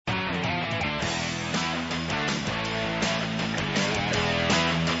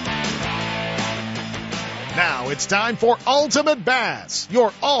Now it's time for Ultimate Bass,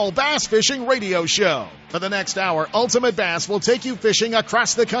 your all bass fishing radio show. For the next hour, Ultimate Bass will take you fishing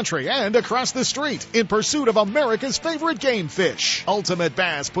across the country and across the street in pursuit of America's favorite game fish. Ultimate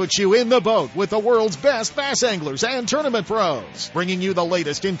Bass puts you in the boat with the world's best bass anglers and tournament pros, bringing you the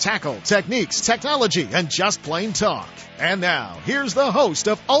latest in tackle, techniques, technology, and just plain talk. And now, here's the host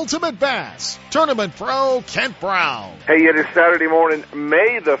of Ultimate Bass, Tournament Pro Kent Brown. Hey, it is Saturday morning,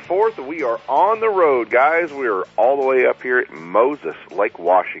 May the 4th. We are on the road, guys. We are all the way up here at Moses, Lake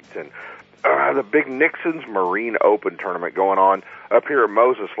Washington. The big Nixon's Marine Open tournament going on up here at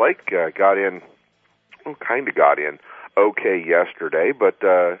Moses Lake. Got in okay yesterday, but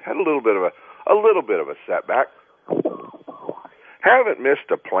had a little bit of a setback. Haven't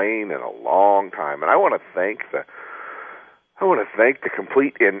missed a plane in a long time, and I want to thank the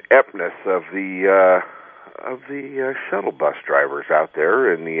complete ineptness of the shuttle bus drivers out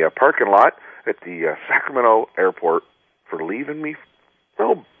there in the parking lot at the Sacramento airport for leaving me,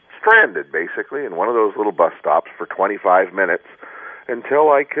 stranded basically in one of those little bus stops for 25 minutes until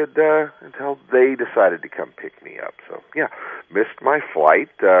they decided to come pick me up. So yeah, missed my flight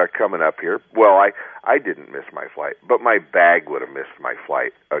coming up here. Well, I didn't miss my flight, but my bag would have missed my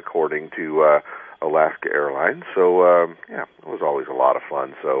flight according to Alaska Airlines. So yeah, it was always a lot of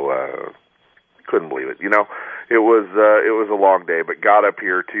fun. So couldn't believe it. It was a long day, but got up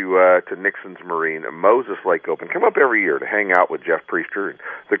here to Nixon's Marine, Moses Lake Open. Come up every year to hang out with Jeff Priester and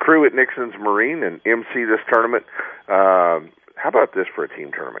the crew at Nixon's Marine and MC this tournament. How about this for a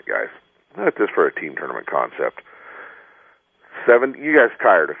team tournament, guys? How about this for a team tournament concept? You guys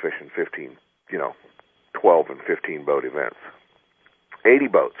tired of fishing 12 and 15 boat events. 80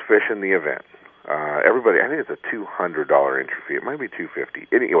 boats fishing the event. Everybody, I think it's a $200 entry fee. It might be $250.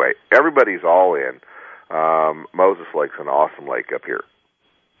 Anyway, everybody's all in. Moses Lake's an awesome lake up here.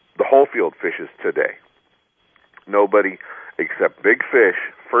 The whole field fishes today. Nobody except Big Fish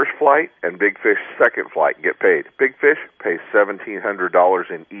first flight and Big Fish second flight get paid. Big Fish pays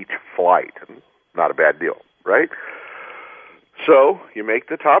 $1,700 in each flight. Not a bad deal, right? So you make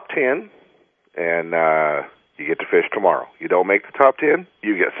the top 10, and you get to fish tomorrow. You don't make the top 10,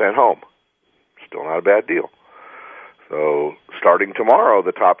 you get sent home. Still not a bad deal. So starting tomorrow,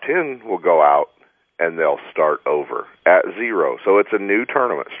 the top 10 will go out, and they'll start over at zero. So it's a new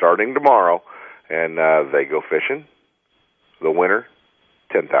tournament starting tomorrow, and they go fishing. The winner,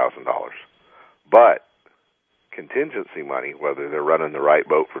 $10,000. But contingency money, whether they're running the right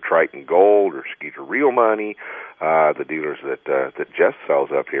boat for Triton Gold or Skeeter Reel money, the dealers that Jess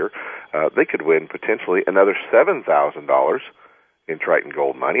sells up here, they could win potentially another $7,000 in Triton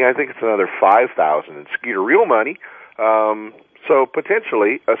Gold money. I think it's another $5,000 in Skeeter Reel money. So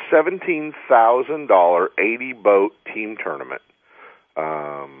potentially a $17,000 80-boat team tournament.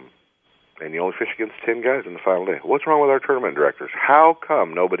 And you only fish against 10 guys in the final day. What's wrong with our tournament directors? How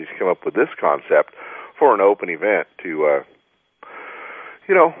come nobody's come up with this concept for an open event to,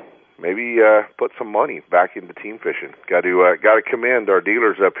 maybe put some money back into team fishing? Got to commend our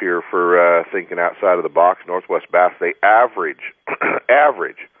dealers up here for thinking outside of the box. Northwest Bass, they average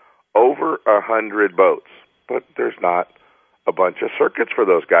over 100 boats, but there's not a bunch of circuits for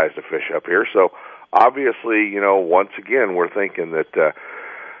those guys to fish up here. So obviously, once again, we're thinking that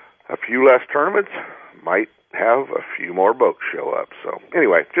a few less tournaments might have a few more boats show up. So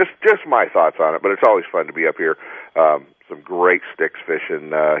anyway, just my thoughts on it, but it's always fun to be up here. Some great sticks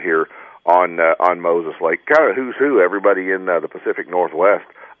fishing here on Moses Lake. Kind of who's who, everybody in the Pacific Northwest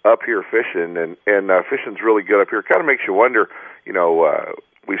up here fishing, and fishing's really good up here. Kind of makes you wonder,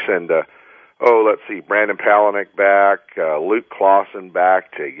 we send let's see, Brandon Palaniuk back, Luke Clausen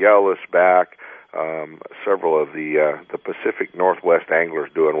back, Jay Yellis back, several of the Pacific Northwest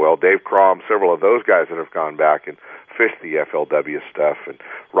anglers doing well. Dave Crom, several of those guys that have gone back and fished the FLW stuff, and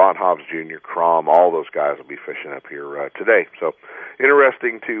Ron Hobbs Jr., Crom, all those guys will be fishing up here today. So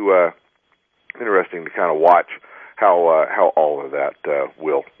interesting to kind of watch how all of that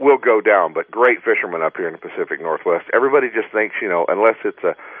will go down. But great fishermen up here in the Pacific Northwest. Everybody just thinks, unless it's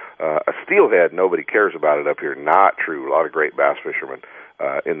a steelhead, nobody cares about it up here. Not true. A lot of great bass fishermen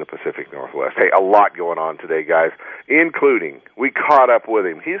in the Pacific Northwest. Hey, a lot going on today, guys, including we caught up with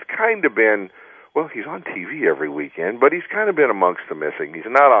him. He's kind of been, he's on TV every weekend, but he's kind of been amongst the missing. He's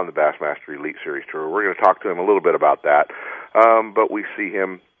not on the Bassmaster Elite Series Tour. We're going to talk to him a little bit about that. But we see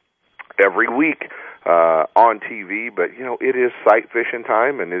him every week on TV. But, it is sight fishing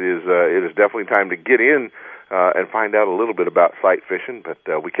time, and it is definitely time to get in and find out a little bit about sight fishing.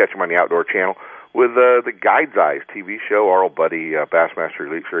 But we catch him on the Outdoor Channel with the Guide's Eyes TV show. Our old buddy, Bassmaster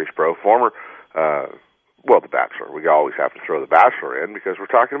Elite Series Pro, former, The Bachelor. We always have to throw The Bachelor in because we're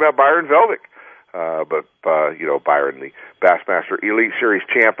talking about Byron Velvick. Byron, the Bassmaster Elite Series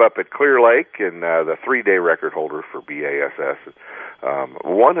champ up at Clear Lake, and the 3-day record holder for BASS.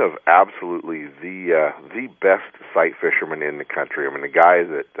 One of absolutely the best sight fishermen in the country. I mean, the guy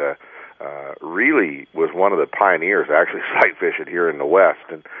that really was one of the pioneers actually sight fishing here in the West,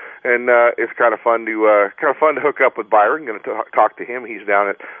 and it's kind of fun to hook up with Byron. Going to talk to him. He's down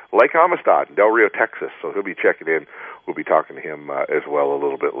at Lake Amistad in Del Rio, Texas, so he'll be checking in. We'll be talking to him as well a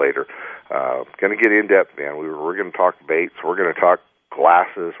little bit later. Going to get in depth, man. We're going to talk baits. We're going to talk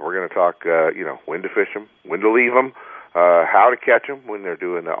glasses. We're going to talk when to fish them, when to leave them, how to catch them when they're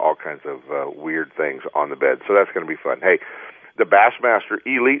doing all kinds of weird things on the bed. So that's going to be fun. Hey, the Bassmaster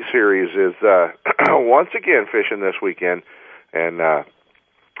Elite Series is once again fishing this weekend, and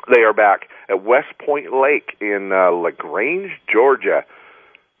they are back at West Point Lake in LaGrange, Georgia.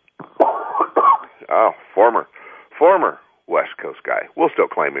 Oh, former West Coast guy. We'll still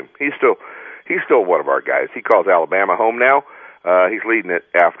claim him. He's still one of our guys. He calls Alabama home now. He's leading it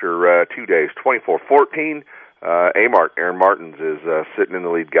after 2 days, 24-14. Aaron Martins is sitting in the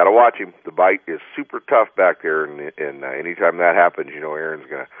lead. Got to watch him. The bite is super tough back there, and anytime that happens, Aaron's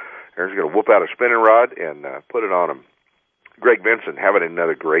gonna whoop out a spinning rod and put it on him. Greg Vinson having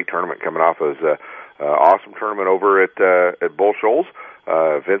another great tournament coming off of his awesome tournament over at Bull Shoals.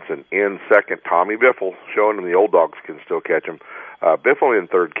 Vincent in second. Tommy Biffle showing him the old dogs can still catch him. Biffle in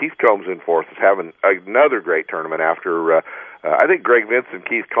third. Keith Combs in fourth is having another great tournament after I think Greg Vincent and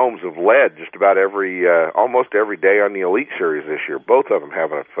Keith Combs have led just about almost every day on the Elite Series this year. Both of them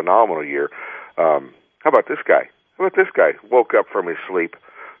having a phenomenal year. How about this guy? Woke up from his sleep.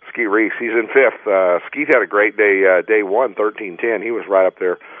 Skeet Reese, he's in fifth. Skeet had a great day one, 13-10. He was right up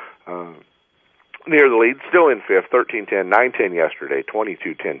there near the lead, still in fifth, 13-10, 9-10 yesterday,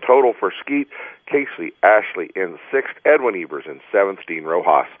 22-10 total for Skeet. Casey Ashley in sixth, Edwin Ebers in seventh, Dean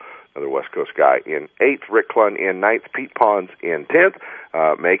Rojas, another West Coast guy, in eighth, Rick Clunn in ninth, Pete Pons in 10th,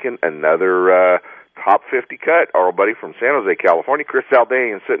 making another top 50 cut, our buddy from San Jose, California, Chris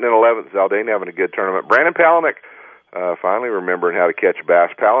Zaldane sitting in 11th, Zaldane having a good tournament. Brandon Palaniuk finally remembering how to catch bass.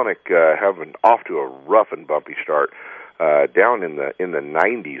 Palaniuk having off to a rough and bumpy start, down in the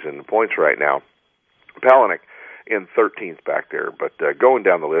 90s in the points right now. Palaniuk in 13th back there, but going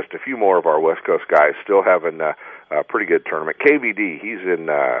down the list, a few more of our West Coast guys still having a pretty good tournament. KVD, he's in,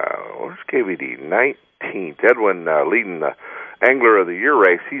 where's KVD? 19th. Edwin leading the Angler of the Year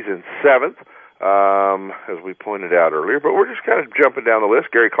race. He's in 7th, as we pointed out earlier, but we're just kind of jumping down the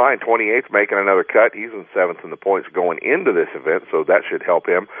list. Gary Klein, 28th, making another cut. He's in 7th in the points going into this event, so that should help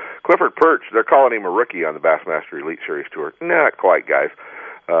him. Clifford Perch, they're calling him a rookie on the Bassmaster Elite Series Tour. Not quite, guys.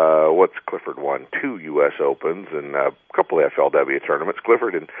 What's Clifford won? 2 U.S. Opens and a couple of FLW tournaments.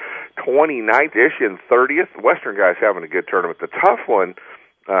 Clifford in 29th-ish in 30th. Western guys having a good tournament. The tough one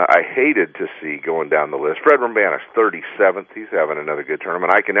I hated to see going down the list. Fred Rambanis, 37th. He's having another good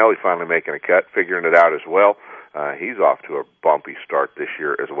tournament. Ike Anelli finally making a cut, figuring it out as well. He's off to a bumpy start this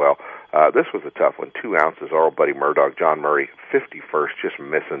year as well. This was a tough one. 2 ounces. Our old buddy Murdoch, John Murray, 51st, just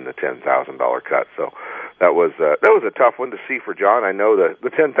missing the $10,000 cut. So that was a tough one to see for John. I know that the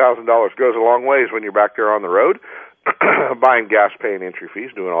 $10,000 goes a long ways when you're back there on the road, buying gas, paying entry fees,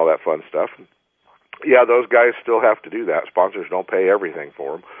 doing all that fun stuff. Yeah, those guys still have to do that. Sponsors don't pay everything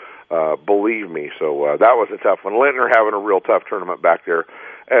for them, believe me. So that was a tough one. Lintner having a real tough tournament back there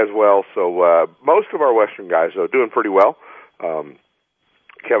as well. So most of our Western guys, though, doing pretty well.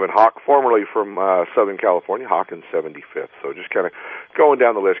 Kevin Hawk, formerly from Southern California, Hawk in 75th. So just kind of going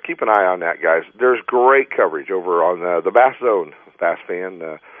down the list. Keep an eye on that, guys. There's great coverage over on the Bass Zone. Bass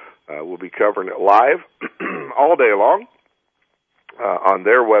Fan will be covering it live all day long on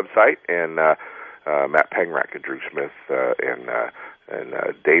their website. And Matt Pangrak and Drew Smith and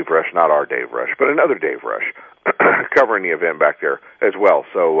Dave Rush, not our Dave Rush, but another Dave Rush, covering the event back there as well.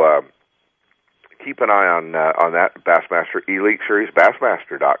 So keep an eye on that Bassmaster Elite Series,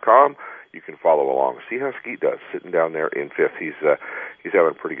 Bassmaster.com. You can follow along. See how Skeet does, sitting down there in 5th. He's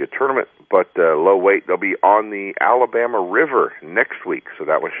having a pretty good tournament, but low weight. They'll be on the Alabama River next week, so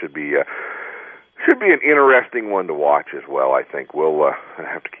that one should be an interesting one to watch as well. I think we'll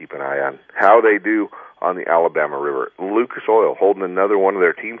have to keep an eye on how they do on the Alabama River. Lucas Oil holding another one of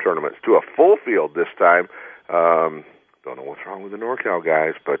their team tournaments to a full field this time. Don't know what's wrong with the NorCal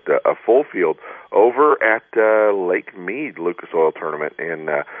guys, but a full field over at Lake Mead Lucas Oil Tournament, and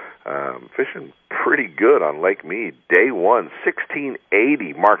fishing pretty good on Lake Mead. Day one,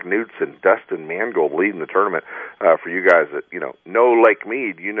 1680. Mark Knudsen, Dustin Mangold leading the tournament. For you guys that know Lake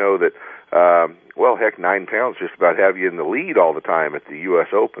Mead, you know that 9 pounds just about have you in the lead all the time at the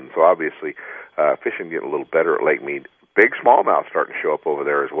U.S. Open. So obviously, fishing getting a little better at Lake Mead. big smallmouth starting to show up over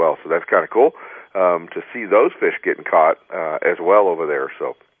there as well. So that's kind of cool to see those fish getting caught as well over there.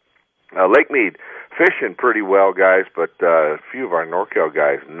 So Lake Mead fishing pretty well, guys, but a few of our NorCal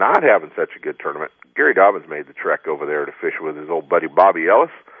guys not having such a good tournament. Gary Dobbins made the trek over there to fish with his old buddy Bobby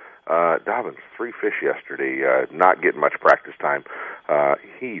Ellis. Dobbins, 3 fish yesterday, not getting much practice time.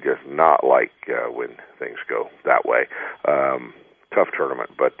 He does not like when things go that way. Tough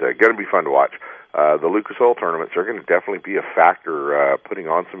tournament, but going to be fun to watch. The Lucas Oil tournaments are going to definitely be a factor, putting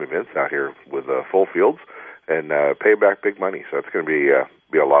on some events out here with full fields and pay back big money. So it's going to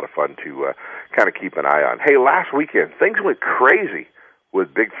be a lot of fun to kind of keep an eye on. Hey, last weekend, things went crazy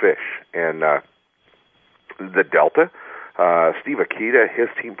with big fish. And the Delta, Steve Akita, his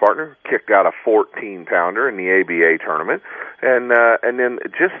team partner, kicked out a 14-pounder in the ABA tournament. And then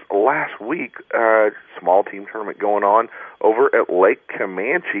just last week, small team tournament going on over at Lake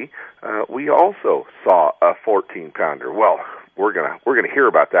Comanche, we also saw a 14-pounder. Well, we're gonna hear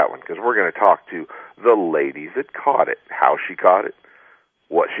about that one because we're gonna talk to the lady that caught it, how she caught it,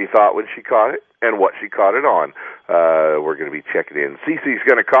 what she thought when she caught it, and what she caught it on. We're going to be checking in. Cece's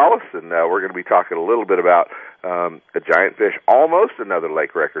going to call us, and we're going to be talking a little bit about a giant fish, almost another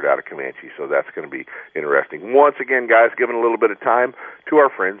lake record out of Comanche, so that's going to be interesting. Once again, guys, giving a little bit of time to our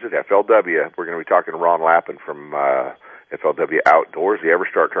friends at FLW. We're going to be talking to Ron Lappin from FLW Outdoors, the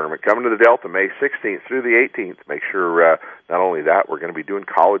EverStart tournament, coming to the Delta May 16th through the 18th. Make sure, not only that, we're going to be doing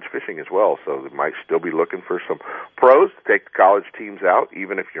college fishing as well, so they might still be looking for some pros to take the college teams out,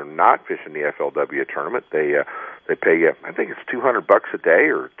 even if you're not fishing the FLW tournament. They pay you, I think it's $200 a day,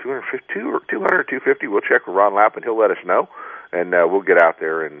 or $250 or $250. We'll check with Ron Lappin. He'll let us know, and we'll get out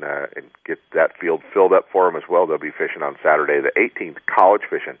there and get that field filled up for them as well. They'll be fishing on Saturday the 18th, college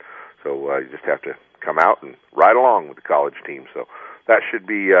fishing. So you just have to come out and ride along with the college team. So that should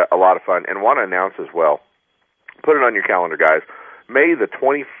be a lot of fun. And want to announce as well, put it on your calendar, guys, May the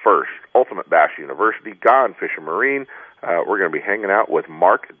 21st, Ultimate Bass University, Gone Fish and Marine. We're going to be hanging out with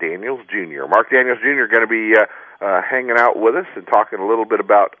Mark Daniels Jr. Mark Daniels Jr. going to be hanging out with us and talking a little bit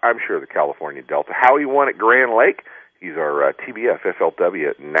about, I'm sure, the California Delta, how he won at Grand Lake. He's our TBF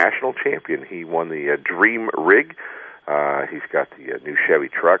FLW national champion. He won the Dream Rig. He's got the new Chevy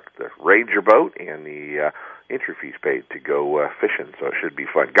truck, the Ranger boat, and the entry fees paid to go fishing, so it should be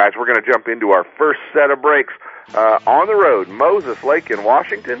fun. Guys, we're going to jump into our first set of breaks on the road, Moses Lake in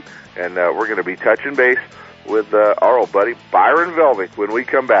Washington, and we're going to be touching base with our old buddy Byron Velvick when we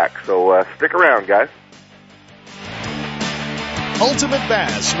come back. So stick around, guys. Ultimate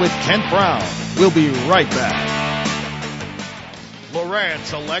Bass with Kent Brown. We'll be right back.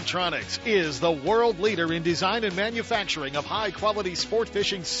 Lowrance Electronics is the world leader in design and manufacturing of high-quality sport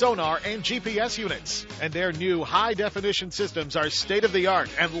fishing sonar and GPS units. And their new high-definition systems are state-of-the-art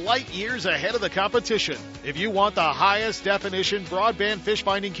and light years ahead of the competition. If you want the highest definition broadband fish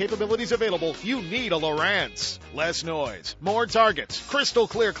finding capabilities available, you need a Lowrance. Less noise, more targets, crystal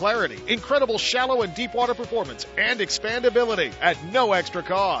clear clarity, incredible shallow and deep water performance, and expandability at no extra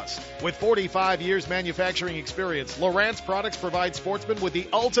cost. With 45 years manufacturing experience, Lowrance products provide sportsmen with the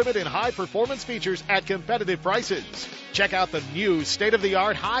ultimate in high-performance features at competitive prices. Check out the new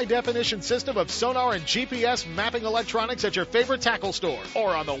state-of-the-art high-definition system of sonar and GPS mapping electronics at your favorite tackle store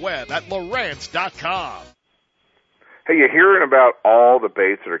or on the web at Lowrance.com. Hey, you're hearing about all the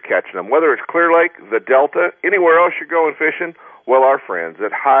baits that are catching them, whether it's Clear Lake, the Delta, anywhere else you're going fishing. Well, our friends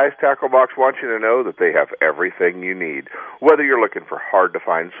at High's Tackle Box want you to know that they have everything you need, whether you're looking for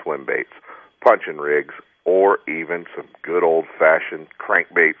hard-to-find swim baits, punching rigs, or even some good old-fashioned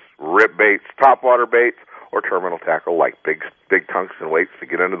crankbaits, rip baits, topwater baits, or terminal tackle like big tungsten weights to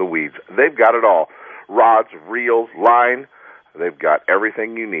get under the weeds. They've got it all. Rods, reels, line. They've got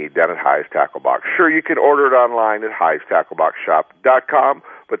everything you need down at High's Tackle Box. Sure, you can order it online at High'sTackleBoxShop.com,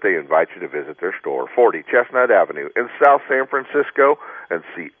 but they invite you to visit their store, 40 Chestnut Avenue in South San Francisco, and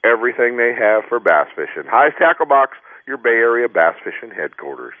see everything they have for bass fishing. High's Tackle Box, your Bay Area bass fishing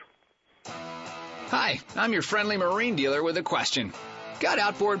headquarters. Hi, I'm your friendly marine dealer with a question. Got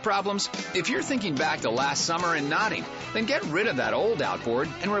outboard problems? If you're thinking back to last summer and nodding, then get rid of that old outboard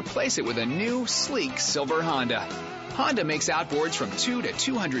and replace it with a new, sleek silver Honda. Honda makes outboards from 2 to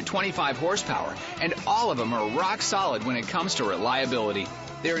 225 horsepower, and all of them are rock solid when it comes to reliability.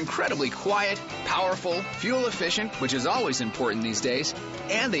 They're incredibly quiet, powerful, fuel efficient, which is always important these days,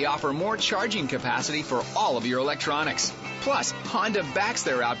 and they offer more charging capacity for all of your electronics. Plus, Honda backs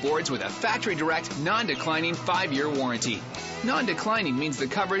their outboards with a factory-direct, non-declining 5-year warranty. Non-declining means the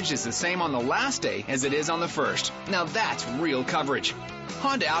coverage is the same on the last day as it is on the first. Now that's real coverage.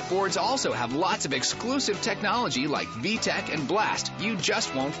 Honda outboards also have lots of exclusive technology like VTEC and Blast you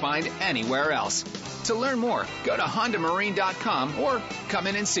just won't find anywhere else. To learn more, go to HondaMarine.com or come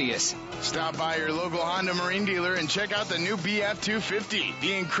in and see us. Stop by your local Honda Marine dealer and check out the new BF250,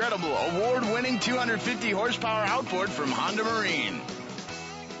 the incredible award-winning 250 horsepower outboard from Honda Marine.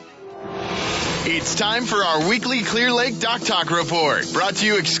 It's time for our weekly Clear Lake Dock Talk Report, brought to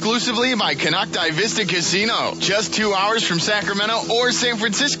you exclusively by Canocti Vista Casino, just 2 hours from Sacramento or San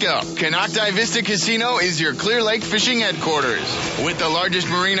Francisco. Canocti Vista Casino is your Clear Lake fishing headquarters. With the largest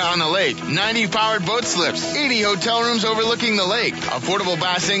marina on the lake, 90 powered boat slips, 80 hotel rooms overlooking the lake, affordable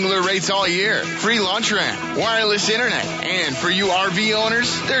bass angler rates all year, free launch ramp, wireless internet, and for you RV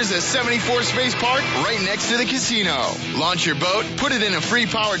owners, there's a 74 space park right next to the casino. Launch your boat, put it in a free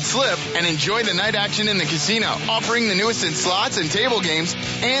powered slip, and enjoy the night action in the casino, offering the newest in slots and table games,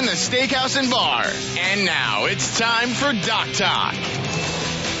 and the steakhouse and bar. And now it's time for Dock Talk.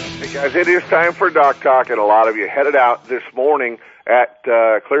 Hey guys, it is time for Dock Talk, and a lot of you headed out this morning at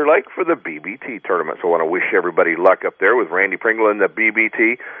Clear Lake for the BBT tournament. So I want to wish everybody luck up there with Randy Pringle in the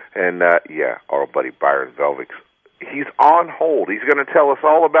BBT, and our buddy Byron Velvick. He's on hold. He's going to tell us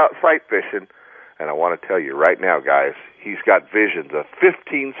all about sight fishing, and I want to tell you right now, guys, he's got visions of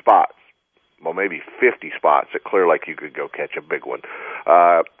 15 spots. Well, maybe 50 spots at Clear Lake you could go catch a big one.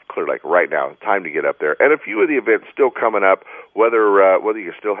 Clear Lake right now, time to get up there. And a few of the events still coming up, whether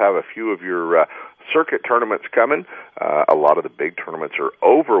you still have a few of your circuit tournaments coming. A lot of the big tournaments are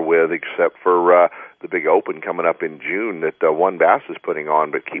over with, except for the big open coming up in June that One Bass is putting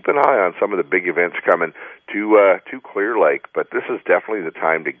on. But keep an eye on some of the big events coming to Clear Lake. But this is definitely the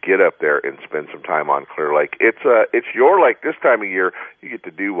time to get up there and spend some time on Clear Lake. It's your lake this time of year. You get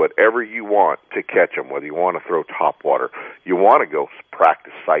to do whatever you want to catch them, whether you want to throw topwater, you want to go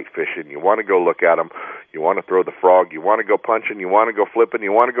practice sight fishing, you want to go look at them, you want to throw the frog, you want to go punching, you want to go flipping,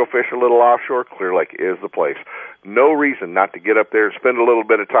 you want to go fish a little offshore. Clear Lake is the place. No reason not to get up there and spend a little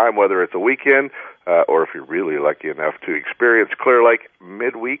bit of time, whether it's a weekend or if you're really lucky enough to experience Clear Lake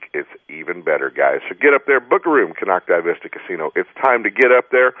midweek, it's even better, guys. So get up there, book a room, Canocti Vista Casino. It's time to get up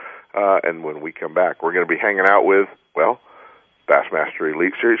there, and when we come back, we're going to be hanging out with, Bassmaster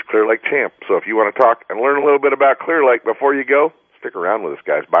Elite Series Clear Lake champ. So if you want to talk and learn a little bit about Clear Lake before you go, stick around with us,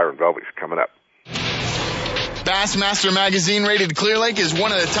 guys. Byron Velvick's coming up. Bassmaster Magazine rated Clear Lake as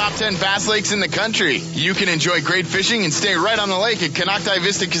one of the top 10 bass lakes in the country. You can enjoy great fishing and stay right on the lake at Canocti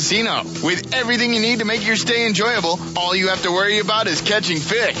Vista Casino. With everything you need to make your stay enjoyable, all you have to worry about is catching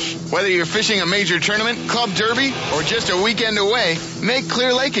fish. Whether you're fishing a major tournament, club derby, or just a weekend away, make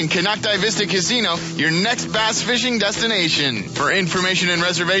Clear Lake and Canocti Vista Casino your next bass fishing destination. For information and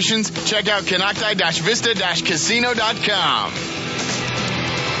reservations, check out canocti-vista-casino.com.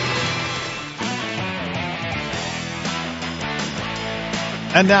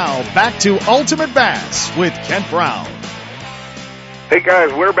 And now, back to Ultimate Bass with Kent Brown. Hey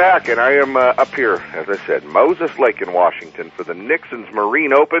guys, we're back, and I am up here, as I said, Moses Lake in Washington for the Nixon's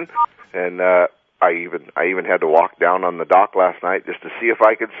Marine Open, and I even had to walk down on the dock last night just to see if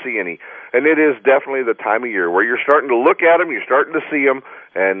I could see any. And it is definitely the time of year where you're starting to look at them, you're starting to see them,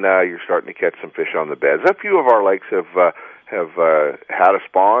 and you're starting to catch some fish on the beds. A few of our lakes have had a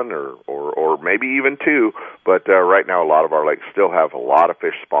spawn or maybe even two, but right now a lot of our lakes still have a lot of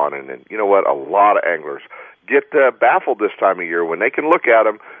fish spawning, and you know what? A lot of anglers get baffled this time of year when they can look at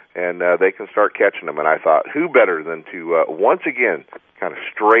them and they can start catching them. And I thought, who better than to once again kind of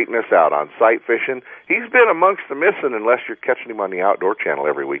straighten us out on sight fishing. He's been amongst the missing unless you're catching him on the Outdoor Channel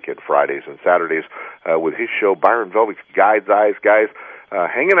every weekend, Fridays and Saturdays, with his show, Byron Velvick's Guide's Eyes. Guys,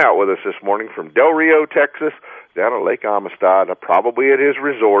 hanging out with us this morning from Del Rio, Texas, down at Lake Amistad, probably at his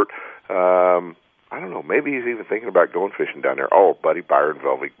resort. I don't know, maybe he's even thinking about going fishing down there. Oh, buddy, Byron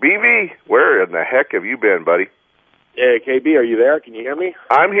Velvick. BV, where in the heck have you been, buddy? Hey, KB, are you there? Can you hear me?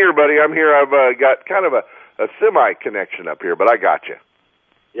 I'm here, buddy. I'm here. I've got kind of a semi-connection up here, but I got you.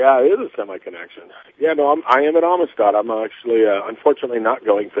 Yeah, it is a semi-connection. Yeah, no, I am at Amistad. I'm actually, unfortunately, not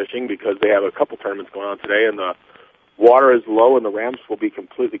going fishing because they have a couple tournaments going on today, and the water is low, and the ramps will be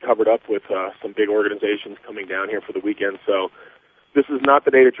completely covered up with some big organizations coming down here for the weekend. So this is not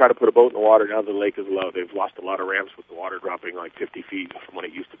the day to try to put a boat in the water now that the lake is low. They've lost a lot of ramps with the water dropping like 50 feet from what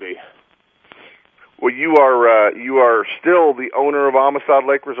it used to be. Well, you are still the owner of Amistad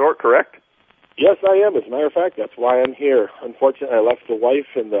Lake Resort, correct? Yes, I am. As a matter of fact, that's why I'm here. Unfortunately, I left the wife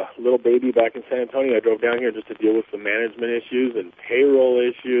and the little baby back in San Antonio. I drove down here just to deal with some management issues and payroll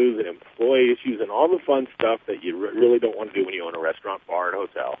issues and employee issues and all the fun stuff that you really don't want to do when you own a restaurant, bar, and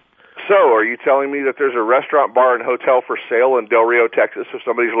hotel. So, are you telling me that there's a restaurant, bar, and hotel for sale in Del Rio, Texas, if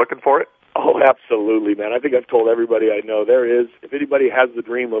somebody's looking for it? Oh, absolutely, man. I think I've told everybody I know if anybody has the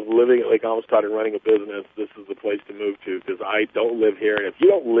dream of living at Lake Amistad and running a business, this is the place to move to, because I don't live here. And if you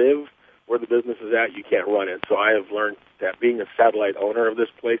don't live where the business is at, you can't run it. So I have learned that being a satellite owner of this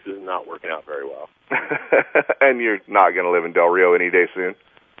place is not working out very well. And you're not going to live in Del Rio any day soon?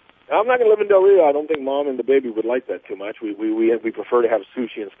 I'm not going to live in Del Rio. I don't think Mom and the baby would like that too much. We prefer to have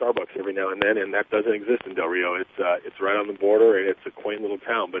sushi and Starbucks every now and then, and that doesn't exist in Del Rio. It's right on the border, and it's a quaint little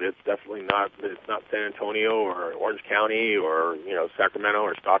town, but it's definitely not. It's not San Antonio or Orange County or Sacramento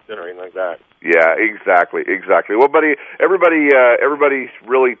or Stockton or anything like that. Yeah, exactly. Well, buddy, everybody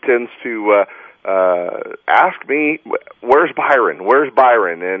really tends to ask me, where's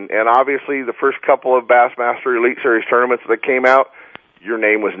Byron? And obviously the first couple of Bassmaster Elite Series tournaments that came out, your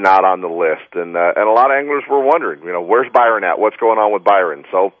name was not on the list, and a lot of anglers were wondering, where's Byron at? What's going on with Byron?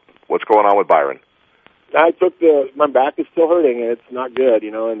 So, what's going on with Byron? I took my back is still hurting, and it's not good,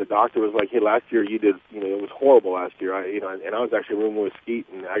 and the doctor was like, hey, last year you did, it was horrible last year, and I was actually rooming with skeet,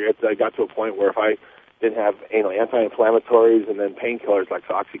 and I got to a point where if I didn't have, anti-inflammatories and then painkillers like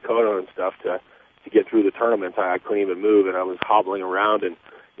oxycodone and stuff to get through the tournament, I couldn't even move, and I was hobbling around, and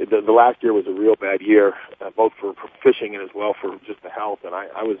the last year was a real bad year, both for fishing and as well for just the health. And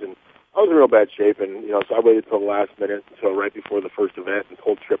I was in real bad shape, and so I waited till the last minute, until right before the first event, and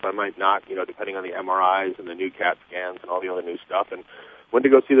told Tripp I might not, depending on the MRIs and the new CAT scans and all the other new stuff. And went to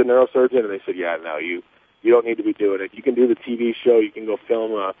go see the neurosurgeon, and they said, yeah, no, you don't need to be doing it. You can do the TV show, you can go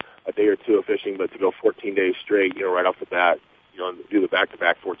film a day or two of fishing, but to go 14 days straight, right off the bat, do the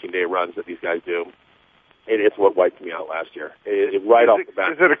back-to-back 14-day runs that these guys do. It's what wiped me out last year. Off the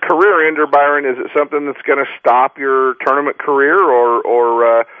bat. Is it a career ender, Byron? Is it something that's going to stop your tournament career,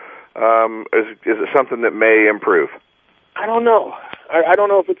 or is it something that may improve? I don't know. I don't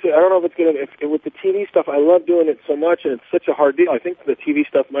know if it's going to. With the TV stuff, I love doing it so much, and it's such a hard deal. I think the TV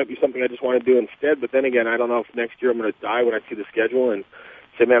stuff might be something I just want to do instead. But then again, I don't know if next year I'm going to die when I see the schedule and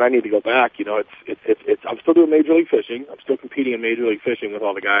say, man, I need to go back. I'm still doing Major League Fishing. I'm still competing in Major League Fishing with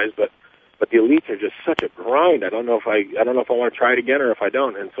all the guys, but the elites are just such a grind. I don't know if I want to try it again or if I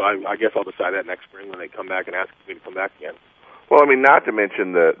don't. And so I guess I'll decide that next spring when they come back and ask me to come back again. Well, not to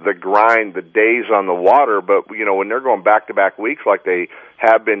mention the grind, the days on the water, but when they're going back-to-back weeks like they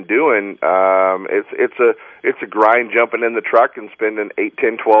have been doing, it's a grind jumping in the truck and spending 8,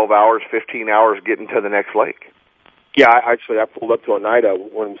 10, 12 hours, 15 hours getting to the next lake. Yeah, I pulled up to Oneida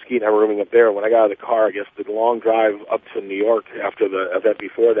when Mesquite and I were rooming up there. When I got out of the car, I guess the long drive up to New York after the event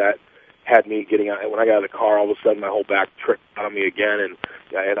before that had me getting out. And when I got out of the car, all of a sudden my whole back tripped on me again, and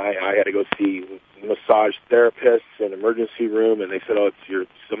I had to go see massage therapists and emergency room, and they said, oh,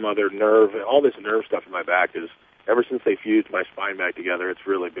 it's some other nerve, and all this nerve stuff in my back is, ever since they fused my spine back together, it's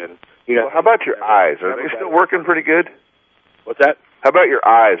really been, Well, how about your eyes? Are they still working pretty good? What's that? How about your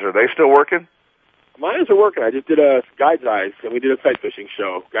eyes? Are they still working? My eyes are working. I just did a Guide's Eyes, and we did a sight fishing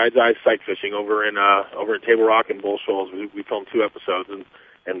show. Guide's Eyes sight fishing over in Table Rock and Bull Shoals. We filmed 2 episodes,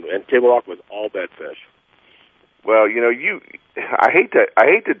 and Table Rock was all bedfish. Well, I hate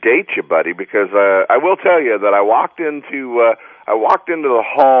to date you, buddy, because I will tell you that I walked into the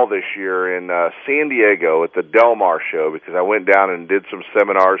hall this year in San Diego at the Del Mar show because I went down and did some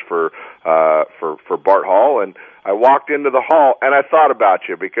seminars for Bart Hall, and I walked into the hall and I thought about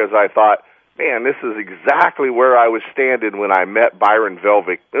you because I thought, man, this is exactly where I was standing when I met Byron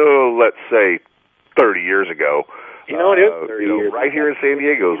Velvick, let's say 30 years ago. It is 30 years. Right here in San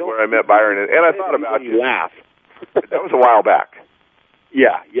Diego is where I met Byron, and I thought about you. You laugh. That was a while back.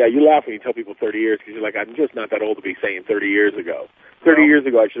 Yeah, you laugh when you tell people 30 years because you're like, I'm just not that old to be saying 30 years ago. 30 years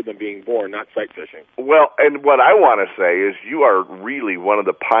ago, I should have been being born, not sight fishing. Well, and what I want to say is you are really one of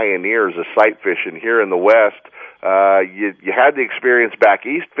the pioneers of sight fishing here in the West. You had the experience back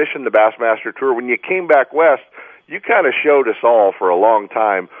east fishing the Bassmaster Tour. When you came back west, you kind of showed us all for a long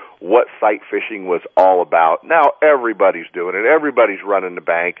time what sight fishing was all about. Now everybody's doing it. Everybody's running the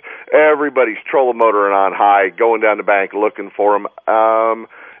bank. Everybody's trolling motoring on high, going down the bank looking for them.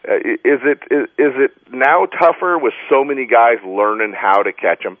 Is it now tougher with so many guys learning how to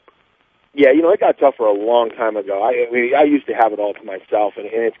catch them? Yeah, it got tough for a long time ago. I used to have it all to myself, and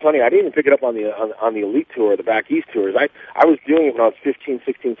it's funny. I didn't even pick it up on the Elite Tour, the Back East Tours. I was doing it when I was 15,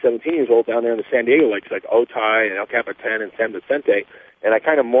 16, 17 years old down there in the San Diego lakes, like Otay and El Capitan and San Vicente, and I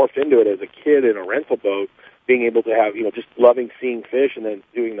kind of morphed into it as a kid in a rental boat, being able to have, just loving seeing fish and then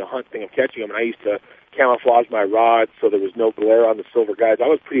doing the hunt thing of catching them. And I used to camouflage my rod so there was no glare on the silver guides. I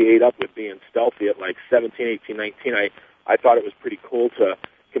was pretty ate up with being stealthy at like 17, 18, 19. I thought it was pretty cool to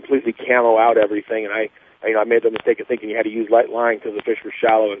completely camo out everything, and I I made the mistake of thinking you had to use light line because the fish were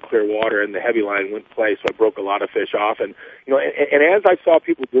shallow and clear water, and the heavy line wouldn't play, so I broke a lot of fish off. And and as I saw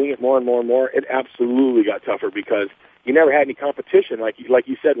people doing it more and more and more, it absolutely got tougher because you never had any competition. Like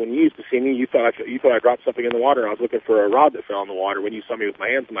you said, when you used to see me, you thought I dropped something in the water, and I was looking for a rod that fell in the water. When you saw me with my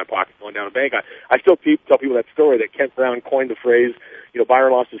hands in my pocket going down a bank, I still tell people that story that Kent Brown coined the phrase,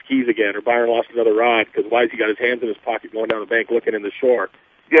 Byron lost his keys again, or Byron lost another rod, because why has he got his hands in his pocket going down the bank looking in the shore?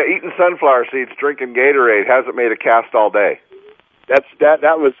 Yeah, eating sunflower seeds, drinking Gatorade, hasn't made a cast all day.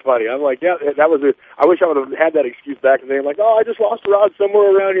 That was funny. I'm like, yeah, that was it. I wish I would have had that excuse back in the day. I'm like, I just lost a rod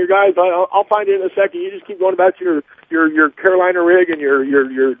somewhere around here, guys. I'll find it in a second. You just keep going back to your Carolina rig and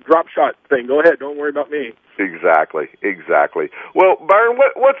your drop shot thing. Go ahead. Don't worry about me. Exactly. Well, Byron,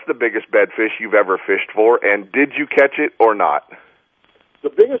 what's the biggest bedfish you've ever fished for, and did you catch it or not? The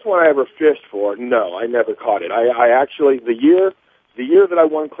biggest one I ever fished for, no, I never caught it. I actually, the year that I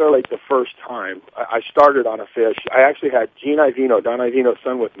won Clear Lake the first time, I started on a fish. I actually had Don Ivino's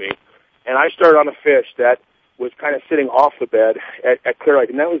son with me, and I started on a fish that was kind of sitting off the bed at Clear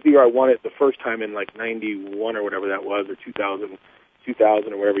Lake, and that was the year I won it the first time in like 91 or whatever that was, or 2000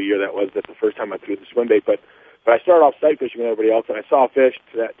 or whatever year that was. That's the first time I threw the swim bait. But I started off sight fishing with everybody else, and I saw a fish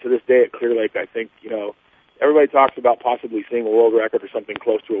to this day at Clear Lake. I think, everybody talks about possibly seeing a world record or something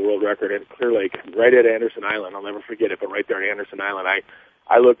close to a world record at Clear Lake, right at Anderson Island. I'll never forget it, but right there at Anderson Island,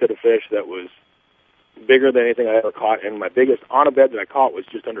 I looked at a fish that was bigger than anything I ever caught, and my biggest on a bed that I caught was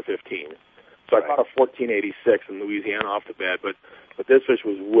just under 15. So I caught a 1486 in Louisiana off the bed, but this fish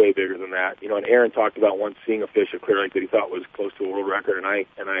was way bigger than that. And Aaron talked about once seeing a fish at Clear Lake that he thought was close to a world record, and I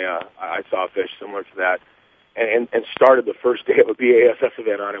saw a fish similar to that, and started the first day of a BASS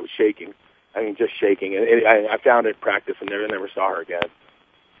event on it. Was shaking. I mean, just shaking. And I found it in practice and never saw her again.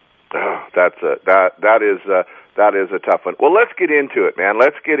 Oh, that is a tough one. Well, let's get into it, man.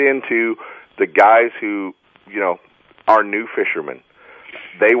 Let's get into the guys who, are new fishermen.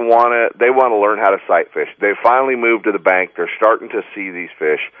 They want to learn how to sight fish. They finally moved to the bank. They're starting to see these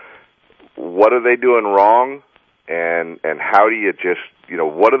fish. What are they doing wrong? And how do you just,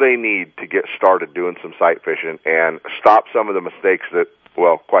 what do they need to get started doing some sight fishing and stop some of the mistakes that,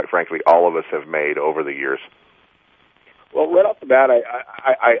 well, quite frankly, all of us have made over the years? Well, right off the bat,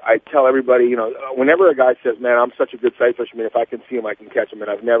 I tell everybody, whenever a guy says, man, I'm such a good sight fisherman, if I can see him, I can catch him, and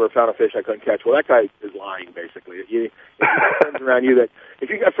I've never found a fish I couldn't catch, well, that guy is lying, basically. If you got friends around you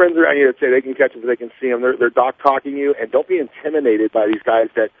that say they can catch him, they can see him, they're doc-talking you, and don't be intimidated by these guys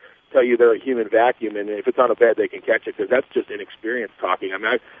that tell you they're a human vacuum, and if it's on a bed, they can catch it, because that's just inexperience talking. I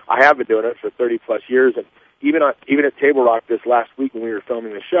mean, I have been doing it for 30-plus years, and even at Table Rock this last week when we were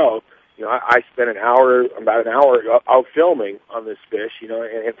filming the show, I spent about an hour out filming on this fish,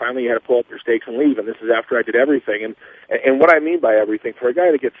 and finally you had to pull up your stakes and leave, and this is after I did everything. And what I mean by everything, for a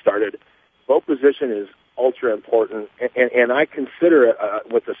guy to get started, boat position is ultra important, and I consider it,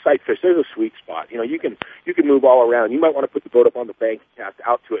 with the sight fish, there's a sweet spot. You can move all around. You might want to put the boat up on the bank, cast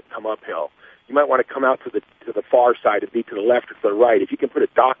out to it, and come uphill. You might want to come out to the far side and be to the left or to the right. If you can put a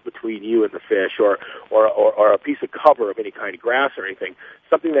dock between you and the fish, or a piece of cover of any kind, grass or anything,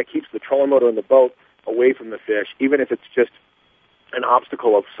 something that keeps the trolling motor in the boat away from the fish, even if it's just an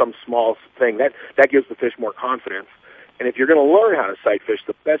obstacle of some small thing, that gives the fish more confidence. And if you're going to learn how to sight fish,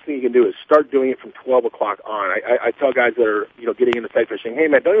 the best thing you can do is start doing it from 12 o'clock on. I tell guys that are getting into sight fishing, hey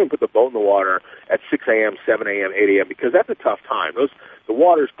man, don't even put the boat in the water at 6 a.m., 7 a.m., 8 a.m. because that's a tough time. The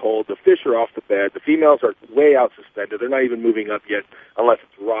water's cold, the fish are off the bed, the females are way out suspended. They're not even moving up yet unless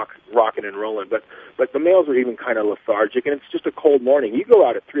it's rocking and rolling. But the males are even kind of lethargic, and it's just a cold morning. You go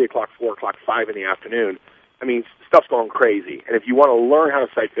out at 3 o'clock, 4 o'clock, 5 in the afternoon, I mean, stuff's going crazy. And if you want to learn how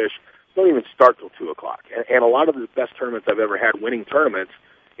to sight fish, don't even start till 2 o'clock. And a lot of the best tournaments I've ever had, winning tournaments,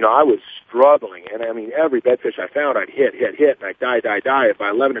 I was struggling. And I mean, every bedfish I found, I'd hit, and I'd die. And by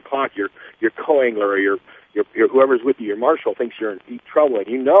 11 o'clock, your co-angler or your whoever's with you, your marshal, thinks you're in deep trouble, and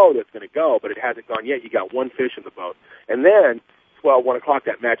you know that's going to go, but it hasn't gone yet. You got one fish in the boat. And then 1 o'clock,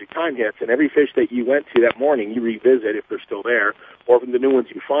 that magic time hits, and every fish that you went to that morning, you revisit if they're still there, or from the new ones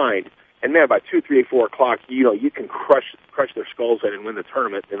you find. And man, by 2, 3, 4 o'clock, you can crush their skulls in and win the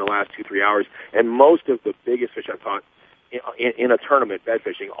tournament in the last 2, 3 hours. And most of the biggest fish I've caught in a tournament, bed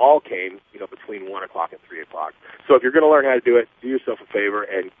fishing, all came, between 1 o'clock and 3 o'clock. So if you're going to learn how to do it, do yourself a favor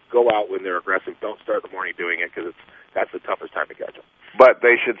and go out when they're aggressive. Don't start the morning doing it because that's the toughest time to catch them. But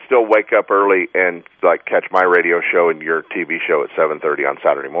they should still wake up early and catch my radio show and your TV show at 7:30 on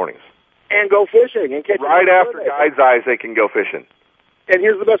Saturday mornings. And go fishing and catch right after Guide's Eyes. They can go fishing. And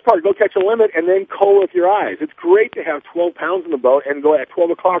here's the best part. Go catch a limit and then cull with your eyes. It's great to have 12 pounds in the boat and go at 12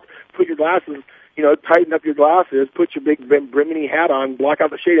 o'clock, put your glasses, tighten up your glasses, put your big Brimini hat on, block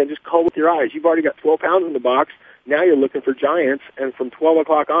out the shade, and just cull with your eyes. You've already got 12 pounds in the box. Now you're looking for giants, and from 12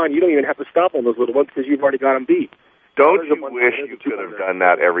 o'clock on, you don't even have to stop on those little ones because you've already got them beat. Don't you wish you could have done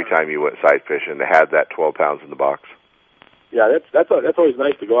that every time you went sight fishing to have that 12 pounds in the box? Yeah, that's always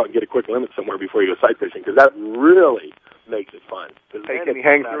nice to go out and get a quick limit somewhere before you go sight fishing, because that really makes it fun. Hey, can you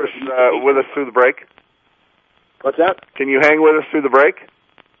hang with us through the break? What's that? Can you hang with us through the break?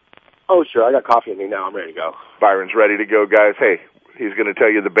 Oh, sure. I got coffee in me now. I'm ready to go. Byron's ready to go, guys. Hey, he's going to tell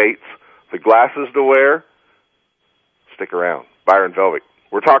you the baits, the glasses to wear. Stick around. Byron Velvick.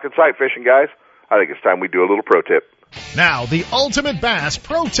 We're talking sight fishing, guys. I think it's time we do a little pro tip. Now, the Ultimate Bass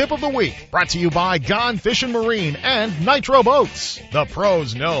Pro Tip of the Week, brought to you by Gone Fishin' Marine and Nitro Boats. The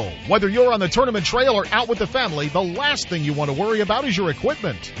pros know, whether you're on the tournament trail or out with the family, the last thing you want to worry about is your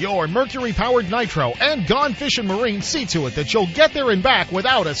equipment. Your Mercury-powered Nitro and Gone Fishin' Marine see to it that you'll get there and back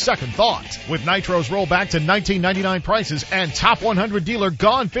without a second thought. With Nitros roll back to $19.99 prices and top 100 dealer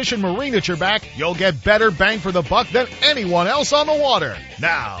Gone Fishin' Marine at your back, you'll get better bang for the buck than anyone else on the water.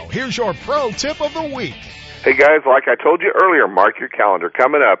 Now, here's your Pro Tip of the Week. Hey, guys, like I told you earlier, mark your calendar.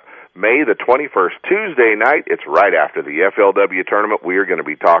 Coming up May the 21st, Tuesday night, it's right after the FLW tournament. We are going to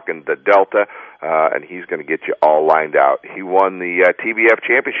be talking the Delta, and he's going to get you all lined out. He won the TBF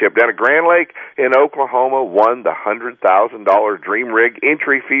championship down at Grand Lake in Oklahoma, won the $100,000 Dream Rig,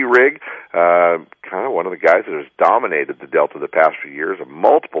 entry fee rig. Kind of one of the guys that has dominated the Delta the past few years, a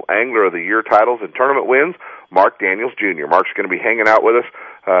multiple Angler of the Year titles and tournament wins. Mark Daniels Jr. Mark's going to be hanging out with us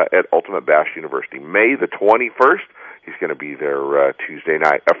at Ultimate Bass University. May the 21st, he's going to be there Tuesday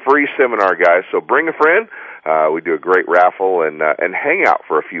night. A free seminar, guys, so bring a friend. We do a great raffle and hang out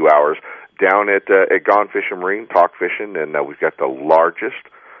for a few hours down at Gone Fishin' Marine, talk fishing, and we've got the largest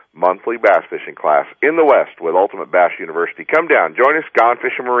monthly bass fishing class in the West with Ultimate Bass University. Come down, join us, Gone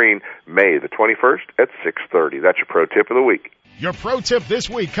Fishin' Marine, May the 21st at 6:30. That's your pro tip of the week. Your pro tip this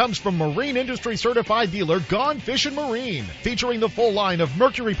week comes from Marine Industry Certified dealer Gone Fishin' Marine, featuring the full line of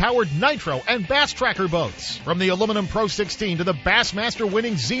Mercury-powered Nitro and Bass Tracker boats. From the Aluminum Pro 16 to the Bassmaster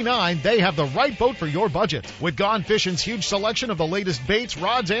winning Z9, they have the right boat for your budget. With Gone Fishing's huge selection of the latest baits,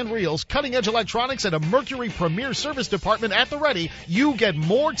 rods, and reels, cutting-edge electronics, and a Mercury Premier Service Department at the ready, you get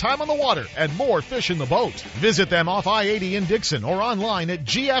more time on the water and more fish in the boat. Visit them off I-80 in Dixon or online at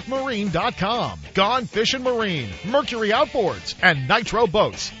gfmarine.com. Gone Fishin' Marine, Mercury Outboards, and Nitro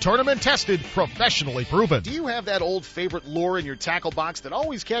Boats. Tournament tested, professionally proven. Do you have that old favorite lure in your tackle box that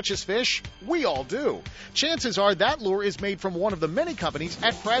always catches fish? We all do. Chances are that lure is made from one of the many companies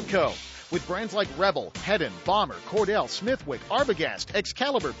at Pradco. With brands like Rebel, Hedden, Bomber, Cordell, Smithwick, Arbogast,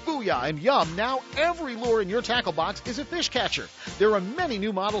 Excalibur, Booyah, and Yum, now every lure in your tackle box is a fish catcher. There are many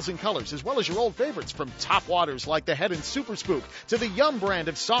new models and colors, as well as your old favorites, from top waters like the Hedden Super Spook to the Yum brand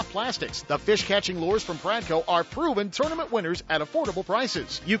of soft plastics. The fish-catching lures from Pradco are proven tournament winners at affordable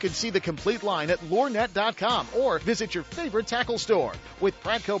prices. You can see the complete line at lurenet.com or visit your favorite tackle store. With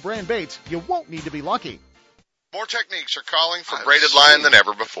Pradco brand baits, you won't need to be lucky. More techniques are calling for braided line than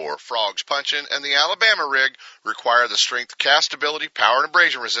ever before. Frogs, punching, and the Alabama rig require the strength, castability, power, and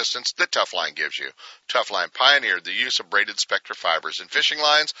abrasion resistance that Toughline gives you. Toughline pioneered the use of braided Spectra fibers in fishing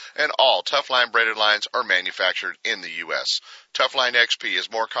lines, and all Toughline braided lines are manufactured in the U.S. Toughline XP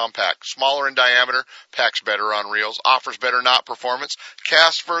is more compact, smaller in diameter, packs better on reels, offers better knot performance,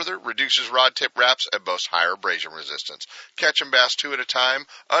 casts further, reduces rod tip wraps, and boasts higher abrasion resistance. Catch 'em bass 2 at a time,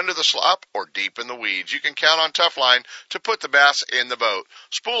 under the slop, or deep in the weeds. You can count on Toughline to put the bass in the boat.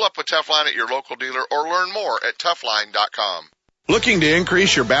 Spool up with Toughline at your local dealer or learn more at toughline.com. Looking to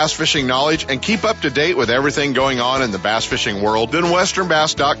increase your bass fishing knowledge and keep up to date with everything going on in the bass fishing world? Then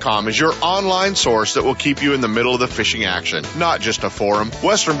westernbass.com is your online source that will keep you in the middle of the fishing action, not just a forum.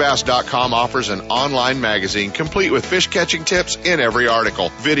 Westernbass.com offers an online magazine complete with fish catching tips in every article,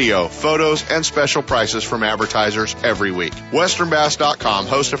 video, photos, and special prices from advertisers every week. Westernbass.com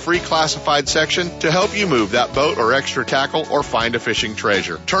hosts a free classified section to help you move that boat or extra tackle or find a fishing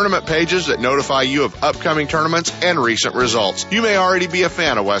treasure. Tournament pages that notify you of upcoming tournaments and recent results. You may already be a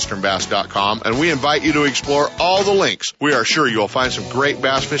fan of westernbass.com, and we invite you to explore all the links. We are sure you'll find some great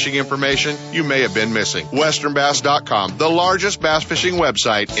bass fishing information you may have been missing. westernbass.com, the largest bass fishing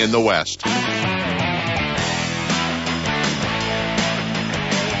website in the West.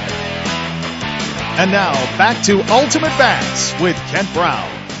 And now, back to Ultimate Bass with Kent Brown.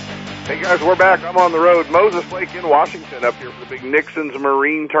 Hey guys, we're back. I'm on the road, Moses Lake in Washington, up here for the big Nixon's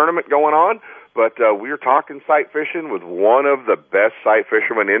Marine Tournament going on. But we're talking sight fishing with one of the best sight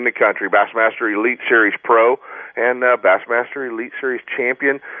fishermen in the country, Bassmaster Elite Series Pro, and Bassmaster Elite Series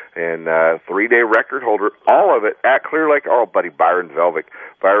champion and 3-day record holder. All of it at Clear Lake. Oh, buddy, Byron Velvick.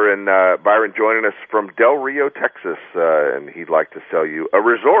 Byron joining us from Del Rio, Texas, and he'd like to sell you a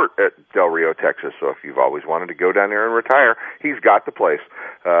resort at Del Rio, Texas. So if you've always wanted to go down there and retire, he's got the place.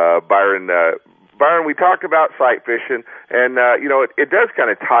 Byron, we talked about sight fishing, and it does kind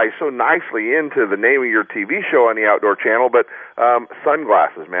of tie so nicely into the name of your TV show on the Outdoor Channel. But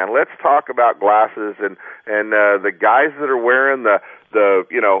sunglasses, man. Let's talk about glasses and the guys that are wearing the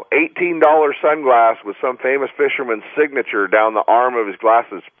 $18 sunglass with some famous fisherman's signature down the arm of his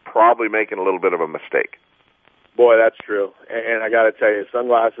glasses, probably making a little bit of a mistake. Boy, that's true. And I got to tell you,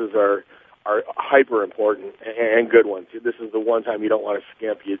 sunglasses are hyper important and good ones. This is the one time you don't want to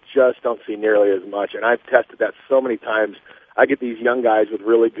skimp. You just don't see nearly as much. And I've tested that so many times. I get these young guys with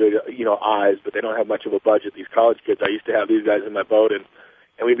really good, eyes, but they don't have much of a budget. These college kids, I used to have these guys in my boat, and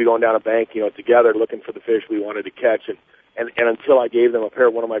we'd be going down a bank, together looking for the fish we wanted to catch. And until I gave them a pair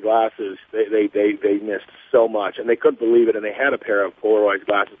of one of my glasses, they missed so much, and they couldn't believe it. And they had a pair of Polaroid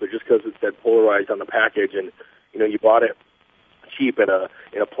glasses, but just because it said Polaroid on the package, and you bought it cheap in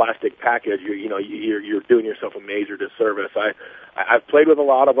a plastic package, you're doing yourself a major disservice. I've played with a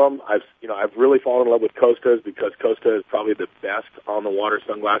lot of them. I've really fallen in love with Costas because Costa is probably the best on the water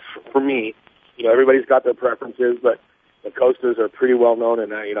sunglass for me. Everybody's got their preferences, but the Costas are pretty well known,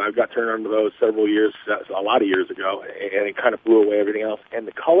 and I've got turned on to those a lot of years ago, and it kind of blew away everything else. And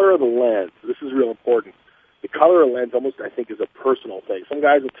the color of the lens, this is real important. The color of the lens almost, I think, is a personal thing. Some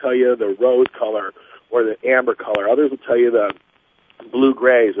guys will tell you the rose color or the amber color. Others will tell you the blue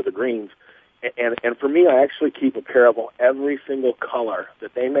grays or the greens. And for me, I actually keep a pair of every single color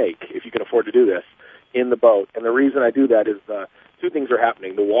that they make, if you can afford to do this, in the boat. And the reason I do that is two things are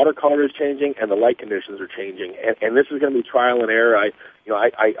happening. The water color is changing and the light conditions are changing. And this is going to be trial and error.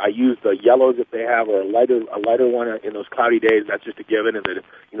 I use the yellows if they have, or a lighter one in those cloudy days. That's just a given. And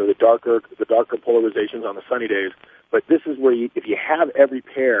the darker polarizations on the sunny days. But this is where if you have every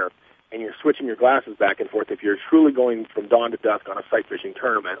pair and you're switching your glasses back and forth, if you're truly going from dawn to dusk on a sight fishing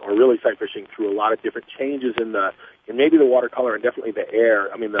tournament, or really sight fishing through a lot of different changes in maybe the watercolor and definitely the air,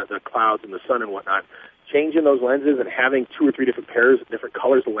 the clouds and the sun and whatnot, changing those lenses and having 2 or 3 different pairs, different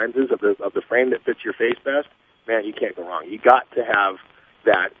colors of lenses of the frame that fits your face best, man, you can't go wrong. You got to have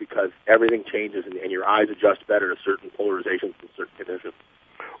that because everything changes and your eyes adjust better to certain polarizations and certain conditions.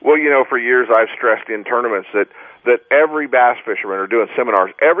 Well, for years I've stressed in tournaments that every bass fisherman, or doing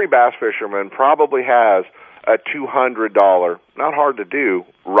seminars, every bass fisherman probably has a $200, not hard to do,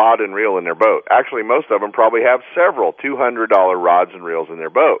 rod and reel in their boat. Actually, most of them probably have several $200 rods and reels in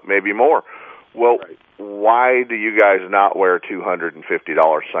their boat, maybe more. Well, right. Why do you guys not wear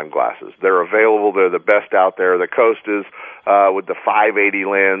 $250 sunglasses? They're available. They're the best out there. The Costas with the 580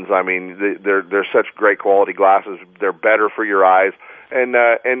 lens. They're such great quality glasses. They're better for your eyes. And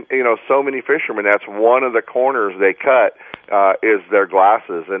so many fishermen, that's one of the corners they cut is their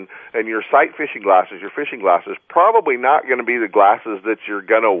glasses. And your sight fishing glasses, your fishing glasses, probably not going to be the glasses that you're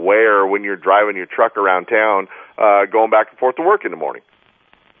going to wear when you're driving your truck around town, going back and forth to work in the morning.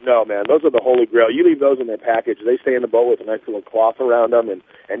 No, man, those are the holy grail. You leave those in their package. They stay in the boat with a nice little cloth around them,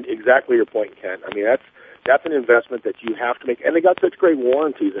 and exactly your point, Ken. That's an investment that you have to make, and they got such great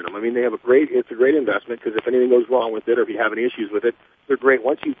warranties in them. It's a great investment because if anything goes wrong with it or if you have any issues with it, they're great.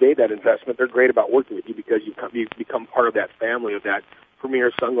 Once you've made that investment, they're great about working with you because you become part of that family, of that premier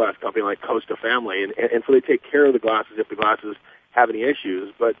sunglass company like Costa family, and so they take care of the glasses if the glasses have any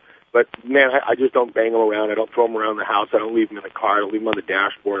issues. But man, I just don't bang them around. I don't throw them around the house. I don't leave them in the car. I don't leave them on the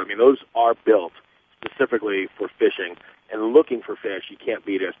dashboard. Those are built specifically for fishing and looking for fish. You can't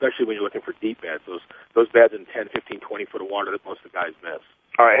beat it, especially when you're looking for deep beds. Those beds in 10, 15, 20 foot of water that most of the guys miss.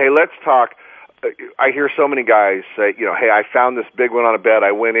 All right, hey, let's talk. I hear so many guys say, hey, I found this big one on a bed.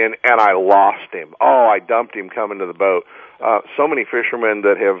 I went in and I lost him. Oh, I dumped him coming to the boat. So many fishermen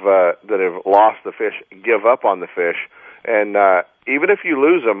that have lost the fish give up on the fish. And even if you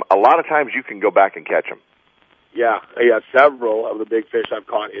lose them, a lot of times you can go back and catch them. Yeah, several of the big fish I've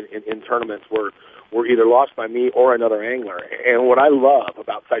caught in tournaments were either lost by me or another angler. And what I love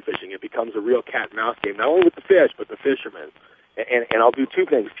about sight fishing, it becomes a real cat and mouse game, not only with the fish, but the fishermen. And I'll do two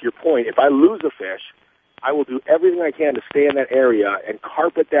things. To your point, if I lose a fish, I will do everything I can to stay in that area and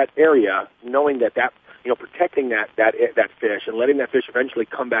carpet that area, knowing that protecting that fish and letting that fish eventually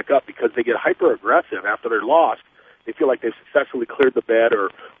come back up, because they get hyper aggressive after they're lost. They feel like they've successfully cleared the bed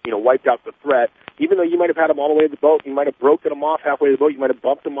or, wiped out the threat. Even though you might have had them all the way to the boat, you might have broken them off halfway to the boat, you might have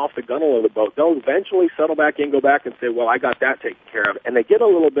bumped them off the gunnel of the boat, they'll eventually settle back in, go back and say, well, I got that taken care of. And they get a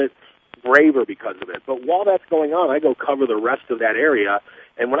little bit braver because of it. But while that's going on, I go cover the rest of that area.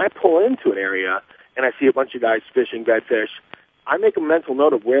 And when I pull into an area and I see a bunch of guys fishing bedfish, I make a mental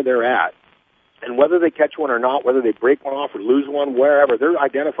note of where they're at. And whether they catch one or not, whether they break one off or lose one, wherever, they're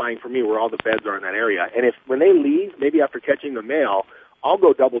identifying for me where all the beds are in that area. And if when they leave, maybe after catching the male, I'll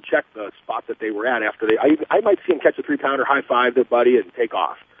go double check the spot that they were at after I might see them catch a 3-pounder, high five their buddy, and take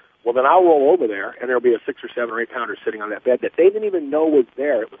off. Well, then I'll roll over there, and there'll be a 6 or 7 or 8 pounder sitting on that bed that they didn't even know was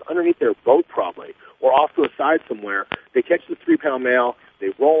there. It was underneath their boat probably, or off to a side somewhere. They catch the 3-pound male, they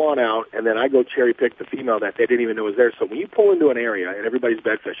roll on out, and then I go cherry pick the female that they didn't even know was there. So when you pull into an area and everybody's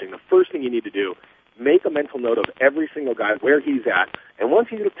bed fishing, the first thing you need to do, make a mental note of every single guy, where he's at. And once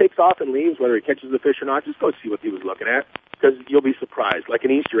he just takes off and leaves, whether he catches the fish or not, just go see what he was looking at, because you'll be surprised. Like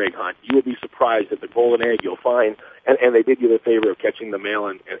an Easter egg hunt, you will be surprised at the golden egg you'll find, and they did you the favor of catching the male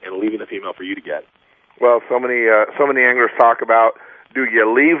and leaving the female for you to get. Well, so many anglers talk about, do you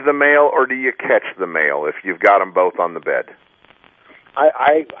leave the male or do you catch the male if you've got them both on the bed?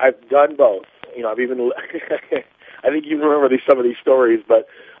 I've done both. You know, I've even I think you remember some of these stories, but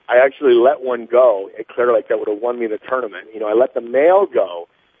I actually let one go at Clear Lake that would have won me the tournament. You know, I let the male go,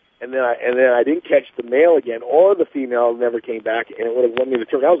 and then I didn't catch the male again, or the female never came back, and it would have won me the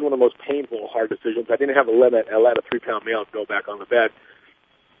tournament. That was one of the most painful, hard decisions. I didn't have a limit. I let a 3-pound male go back on the bed.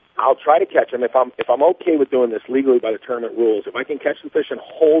 I'll try to catch him if I'm okay with doing this legally by the tournament rules. If I can catch the fish and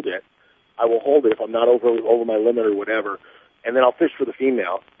hold it, I will hold it if I'm not over my limit or whatever, and then I'll fish for the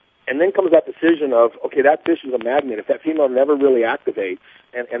female. And then comes that decision of, okay, that fish is a magnet. If that female never really activates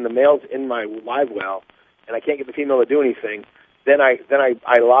and the male's in my live well and I can't get the female to do anything, then I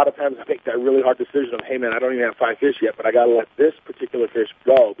a lot of times I make that really hard decision of, hey, man, I don't even have 5 fish yet, but I got to let this particular fish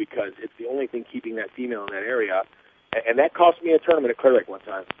go because it's the only thing keeping that female in that area. And that cost me a tournament at Clear Lake one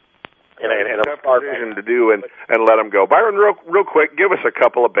time. And a tough decision to do and let them go. Byron, real quick, give us a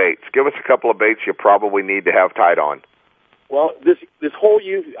couple of baits. Give us a couple of baits you probably need to have tied on. Well, this whole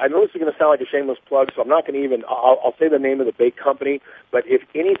UV, I know this is going to sound like a shameless plug, so I'm not going to even, I'll say the name of the bait company, but if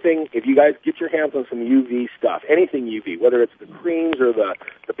you guys get your hands on some UV stuff, anything UV, whether it's the creams or the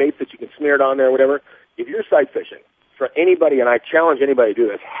baits that you can smear it on there or whatever, if you're sight fishing, for anybody, and I challenge anybody to do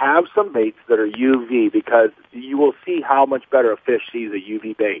this, have some baits that are UV because you will see how much better a fish sees a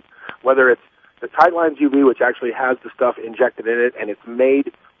UV bait. Whether it's the Tidelines UV, which actually has the stuff injected in it, and it's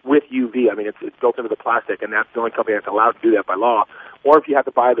made with UV. I mean, it's built into the plastic, and that's the only company that's allowed to do that by law. Or if you have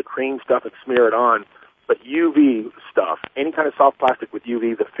to buy the cream stuff and smear it on. But UV stuff, any kind of soft plastic with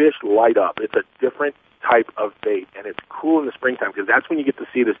UV, the fish light up. It's a different type of bait, and it's cool in the springtime because that's when you get to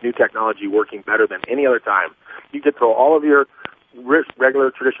see this new technology working better than any other time. You get throw all of your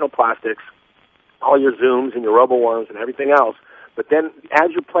regular traditional plastics, all your Zooms and your Robo-Worms and everything else. But then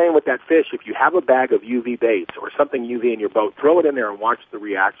as you're playing with that fish, if you have a bag of UV baits or something UV in your boat, throw it in there and watch the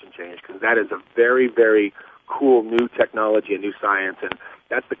reaction change because that is a very, very cool new technology and new science. And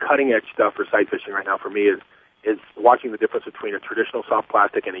that's the cutting-edge stuff for sight fishing right now for me is watching the difference between a traditional soft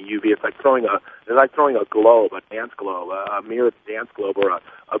plastic and a UV. It's like throwing a globe, a dance globe, a mirrored dance globe, or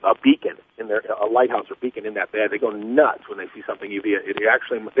a beacon in there, a lighthouse or beacon in that bed. They go nuts when they see something UV.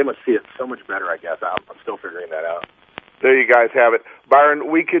 They must see it so much better, I guess. I'm still figuring that out. There you guys have it.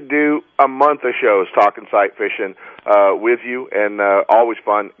 Byron, we could do a month of shows talking sight fishing with you, and always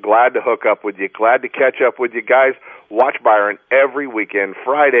fun. Glad to hook up with you. Glad to catch up with you. Guys, watch Byron every weekend,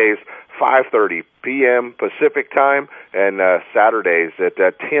 Fridays, 5:30 p.m. Pacific time, and Saturdays at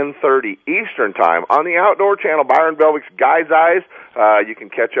 10:30 Eastern time on the Outdoor Channel. Byron Velvick's Guide's Eyes. You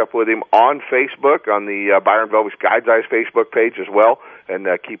can catch up with him on Facebook, on the Byron Velvick's Guide's Eyes Facebook page as well, and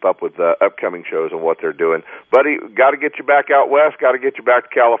keep up with the upcoming shows and what they're doing. Buddy, got to get you back out west, got to get you back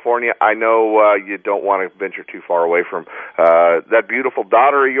to California. I know you don't want to venture too far away from that beautiful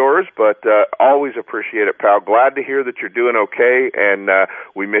daughter of yours, but always appreciate it, pal. Glad to hear that you're doing okay, and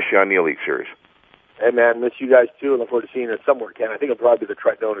we miss you on the Elite Series. Hey, man, miss you guys, too, and look forward to seeing you somewhere, Ken. I think it'll probably be the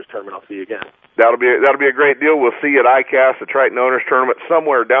Triton Owners Tournament. I'll see you again. That'll be a great deal. We'll see you at ICAST, the Triton Owners Tournament,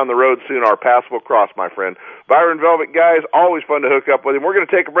 somewhere down the road soon. Our paths will cross, my friend. Byron Velvick, guys, always fun to hook up with him. We're going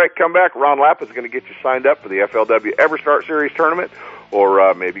to take a break, come back. Ron Lapp is going to get you signed up for the FLW EverStart Series Tournament,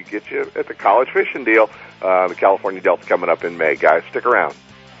 or maybe get you at the college fishing deal. The California Delta coming up in May. Guys, stick around.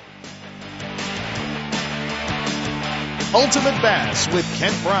 Ultimate Bass with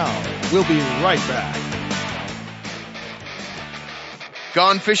Kent Brown. We'll be right back.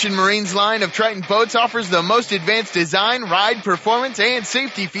 Gone Fishing Marine's line of Triton boats offers the most advanced design, ride, performance, and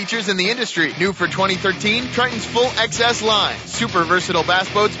safety features in the industry. New for 2013, Triton's full XS line. Super versatile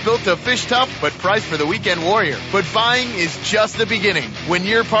bass boats built to fish tough, but priced for the weekend warrior. But buying is just the beginning. When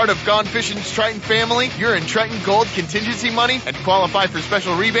you're part of Gone Fishing's Triton family, you're in Triton Gold contingency money and qualify for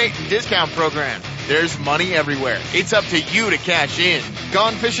special rebate and discount programs. There's money everywhere. It's up to you to cash in.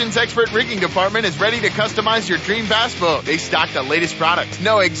 Gone Fishing's expert rigging department is ready to customize your dream bass boat. They stock the latest products,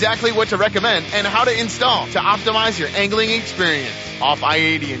 know exactly what to recommend, and how to install to optimize your angling experience. Off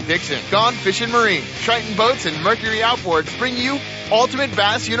I-80 in Dixon, Gone Fishing Marine, Triton Boats, and Mercury Outboards bring you Ultimate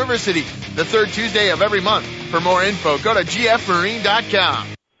Bass University, the third Tuesday of every month. For more info, go to gfmarine.com.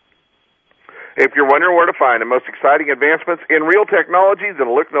 If you're wondering where to find the most exciting advancements in reel technology,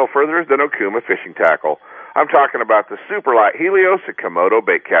 then look no further than Okuma Fishing Tackle. I'm talking about the Superlight Helios and Komodo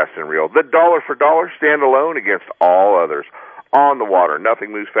bait casting reel, the dollar for dollar standalone against all others. On the water,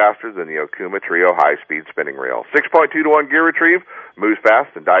 nothing moves faster than the Okuma Trio high-speed spinning reel. 6.2 to 1 gear retrieve, moves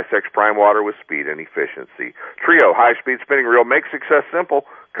fast, and dissects prime water with speed and efficiency. Trio high-speed spinning reel makes success simple.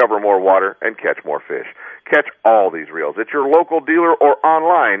 Cover more water and catch more fish. Catch all these reels at your local dealer or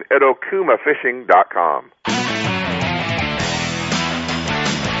online at okumafishing.com.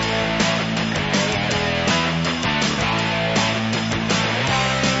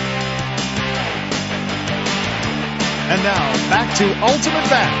 And now, back to Ultimate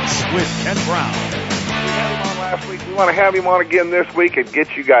Bass with Ken Brown. We had him on last week. We want to have him on again this week and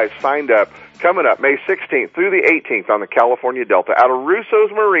get you guys signed up. Coming up, May 16th through the 18th on the California Delta, out of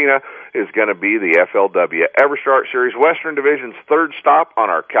Russo's Marina, is going to be the FLW EverStart Series Western Division's third stop on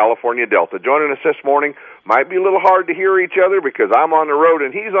our California Delta. Joining us this morning, might be a little hard to hear each other because I'm on the road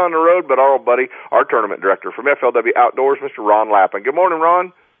and he's on the road, but our old buddy, our tournament director from FLW Outdoors, Mr. Ron Lappin. Good morning,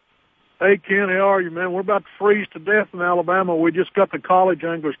 Ron. Hey, Ken, how are you, man? We're about to freeze to death in Alabama. We just got the college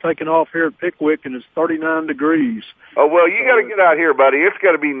anglers taking off here at Pickwick, and it's 39 degrees. Oh, well, you got to get out here, buddy. It's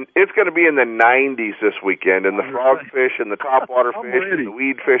going to be in the 90s this weekend, and the frogfish and the topwater fish and the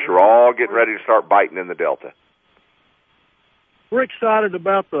weed fish are all getting ready to start biting in the Delta. We're excited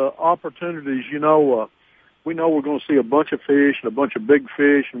about the opportunities. We know we're going to see a bunch of fish and a bunch of big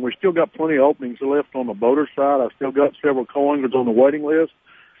fish, and we still got plenty of openings left on the boater side. I've still got several co-anglers on the waiting list.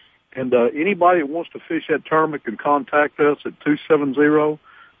 And anybody that wants to fish that tournament can contact us at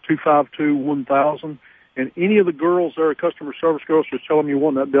 270-252-1000. And any of the girls there, customer service girls, just tell them you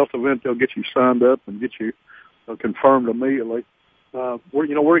want that Delta event. They'll get you signed up and get you confirmed immediately.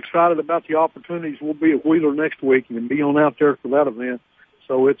 We're excited about the opportunities. We'll be at Wheeler next week and be on out there for that event.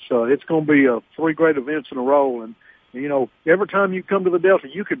 So it's going to be 3 great events in a row. And every time you come to the Delta,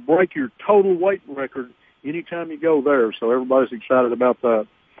 you could break your total weight record anytime you go there. So everybody's excited about that.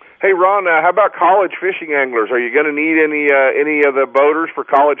 Hey, Ron, how about college fishing anglers? Are you going to need any of the boaters for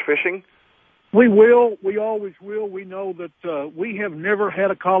college fishing? We will. We always will. We know that we have never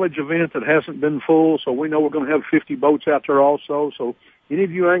had a college event that hasn't been full, so we know we're going to have 50 boats out there also. So any of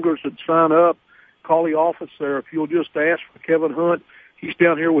you anglers that sign up, call the office there. If you'll just ask for Kevin Hunt, he's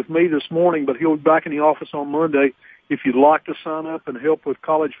down here with me this morning, but he'll be back in the office on Monday. If you'd like to sign up and help with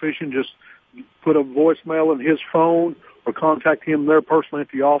college fishing, just put a voicemail in his phone or contact him there personally at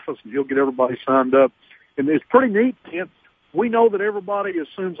the office, and he'll get everybody signed up. And it's pretty neat, Kent. We know that everybody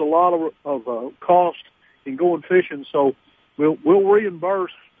assumes a lot of cost in going fishing, so we'll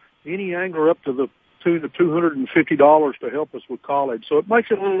reimburse any angler up to the $250 to help us with college. So it makes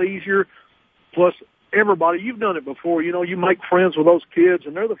it a little easier. Plus, everybody, you've done it before. You make friends with those kids,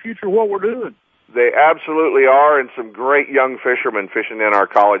 and they're the future of what we're doing. They absolutely are, and some great young fishermen fishing in our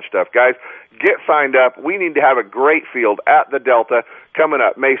college stuff. Guys, get signed up. We need to have a great field at the Delta coming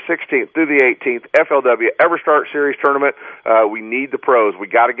up May 16th through the 18th, FLW EverStart Series Tournament. We need the pros. We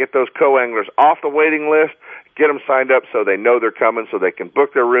got to get those co-anglers off the waiting list, get them signed up so they know they're coming, so they can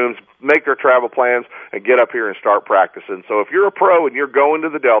book their rooms, make their travel plans, and get up here and start practicing. So if you're a pro and you're going to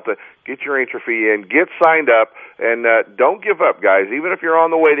the Delta, get your entry fee in, get signed up, and don't give up, guys. Even if you're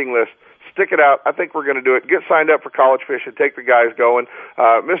on the waiting list, stick it out. I think we're going to do it. Get signed up for college fishing. Take the guys going.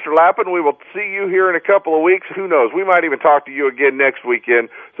 Mr. Lappin, we will see you here in a couple of weeks. Who knows? We might even talk to you again next weekend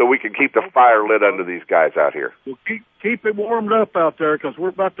so we can keep the fire lit under these guys out here. Well, keep it warmed up out there because we're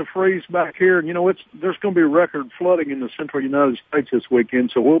about to freeze back here. And, there's going to be record flooding in the central United States this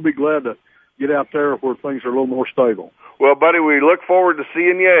weekend, so we'll be glad to get out there where things are a little more stable. Well, buddy, we look forward to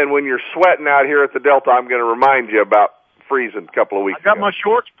seeing you. And when you're sweating out here at the Delta, I'm going to remind you about freezing a couple of weeks ago. I got my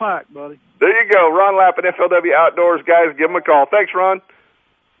shorts packed, buddy. There you go. Ron Lappin, FLW Outdoors. Guys, give him a call. Thanks, Ron.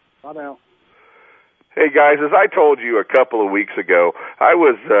 Bye now. Hey, guys, as I told you a couple of weeks ago, I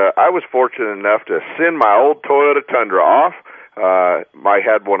was fortunate enough to send my old Toyota Tundra off. I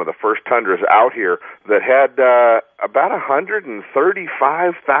had one of the first Tundras out here that had about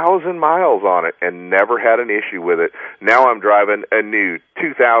 135,000 miles on it and never had an issue with it. Now I'm driving a new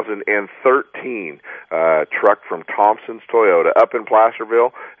 2013 truck from Thompson's Toyota up in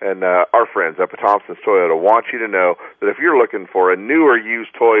Placerville, and our friends up at Thompson's Toyota want you to know that if you're looking for a new or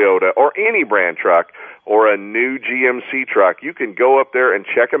used Toyota or any brand truck or a new GMC truck, you can go up there and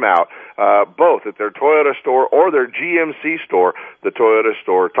check them out, both at their Toyota store or their GMC store, the Toyota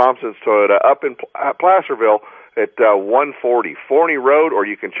store, Thompson's Toyota up in Placerville, at 140 Forney Road, or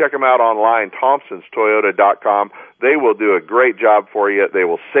you can check them out online, thompsonstoyota.com. They will do a great job for you. They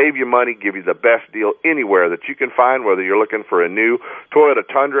will save you money, give you the best deal anywhere that you can find, whether you're looking for a new Toyota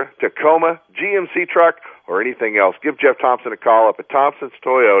Tundra, Tacoma, GMC truck, or anything else. Give Jeff Thompson a call up at Thompson's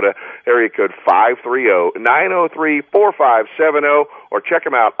Toyota, area code 530-903-4570, or check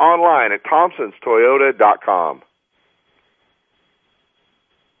them out online at thompsonstoyota.com.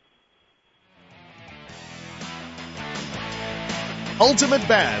 Ultimate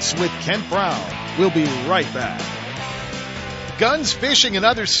Bass with Kent Brown. We'll be right back. Guns, Fishing, and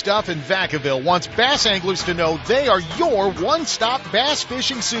Other Stuff in Vacaville wants bass anglers to know they are your one-stop bass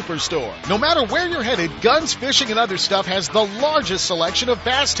fishing superstore. No matter where you're headed, Guns, Fishing, and Other Stuff has the largest selection of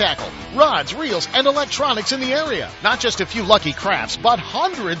bass tackle, rods, reels, and electronics in the area. Not just a few lucky crafts, but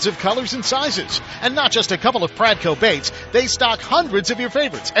hundreds of colors and sizes. And not just a couple of Pradco baits, they stock hundreds of your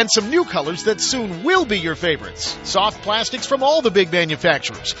favorites and some new colors that soon will be your favorites. Soft plastics from all the big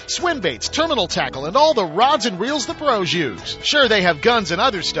manufacturers, swim baits, terminal tackle, and all the rods and reels the pros use. Sure, they have Guns and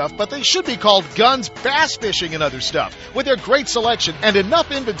Other Stuff, but they should be called Guns, Bass Fishing, and Other Stuff. With their great selection and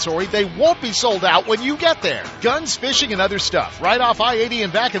enough inventory, they won't be sold out when you get there. Guns, Fishing, and Other Stuff, right off I-80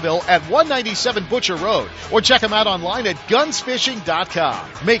 in Vacaville at 197 Butcher Road. Or check them out online at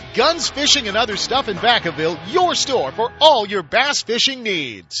gunsfishing.com. Make Guns, Fishing, and Other Stuff in Vacaville your store for all your bass fishing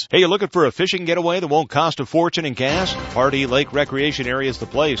needs. Hey, you looking for a fishing getaway that won't cost a fortune in gas? Pardee Lake Recreation Area is the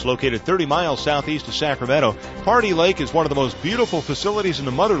place, located 30 miles southeast of Sacramento. Pardee Lake is one of the most beautiful facilities in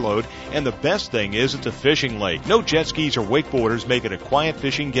the Motherlode, and the best thing is it's a fishing lake. No jet skis or wakeboarders make it a quiet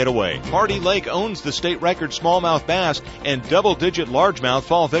fishing getaway. Pardee Lake owns the state record smallmouth bass, and double-digit largemouth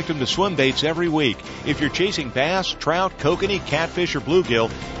fall victim to swim baits every week. If you're chasing bass, trout, kokanee, catfish, or bluegill,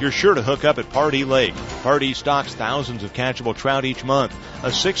 you're sure to hook up at Pardee Lake. Pardee stocks thousands of catchable trout each month. A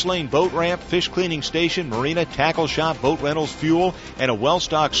 6-lane boat ramp, fish cleaning station, marina, tackle shop, boat rentals, fuel, and a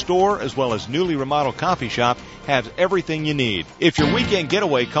well-stocked store, as well as newly remodeled coffee shop, has everything you need. If your weekend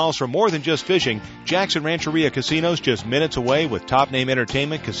getaway calls for more than just fishing, Jackson Rancheria Casino's just minutes away with top-name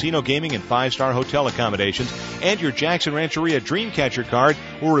entertainment, casino gaming, and 5-star hotel accommodations. And your Jackson Rancheria Dreamcatcher card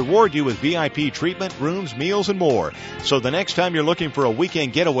will reward you with VIP treatment, rooms, meals, and more. So the next time you're looking for a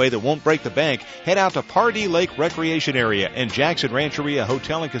weekend getaway that won't break the bank, head out to Pardee Lake Recreation Area and Jackson Rancheria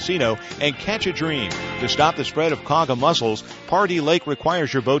Hotel and Casino and catch a dream. To stop the spread of quagga mussels, Pardee Lake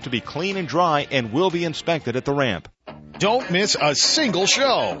requires your boat to be clean and dry and will be inspected at the ramp. Don't miss a single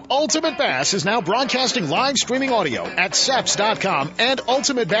show. Ultimate Bass is now broadcasting live streaming audio at seps.com and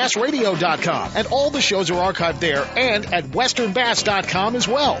ultimatebassradio.com. And all the shows are archived there and at westernbass.com as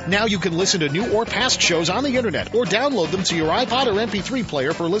well. Now you can listen to new or past shows on the internet or download them to your iPod or MP3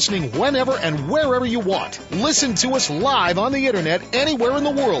 player for listening whenever and wherever you want. Listen to us live on the internet anywhere in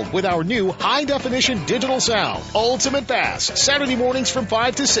the world with our new high-definition digital sound. Ultimate Bass, Saturday mornings from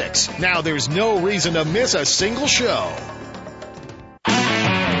 5 to 6. Now there's no reason to miss a single show.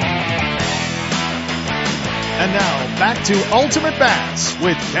 And now, back to Ultimate Bass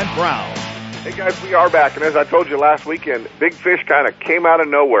with Kent Brown. Hey guys, we are back, and as I told you last weekend, big fish kind of came out of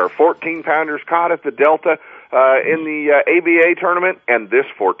nowhere. 14-pounders caught at the Delta in the ABA tournament, and this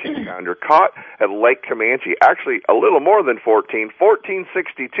 14-pounder caught at Lake Comanche. Actually, a little more than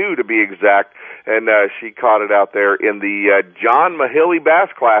 14.62 to be exact, and she caught it out there in the John Mahilly Bass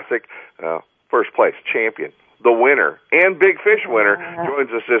Classic, first place champion. The winner and big fish winner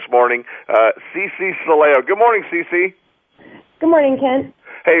joins us this morning, Cece Salaeo. Good morning, Cece. Good morning, Kent.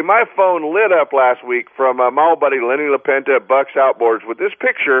 Hey, my phone lit up last week from my old buddy Lenny LaPenta at Buck's Outboards with this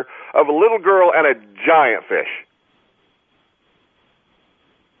picture of a little girl and a giant fish.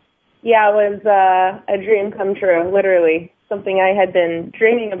 Yeah, it was a dream come true, literally. Something I had been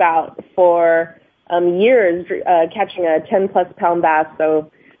dreaming about for years, catching a 10-plus pound bass, so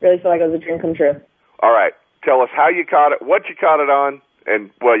really feel like it was a dream come true. All right. Tell us how you caught it, what you caught it on, and,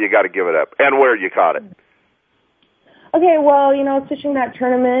 well, you got to give it up, and where you caught it. Okay, well, I was fishing that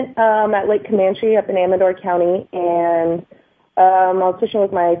tournament at Lake Comanche up in Amador County, and I was fishing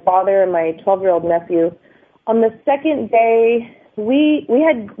with my father and my 12-year-old nephew. On the second day, we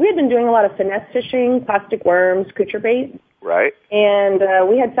had been doing a lot of finesse fishing, plastic worms, creature bait. Right. And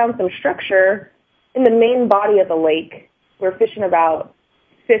we had found some structure in the main body of the lake. We're fishing about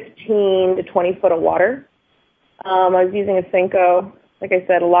 15 to 20 foot of water. I was using a Senko. Like I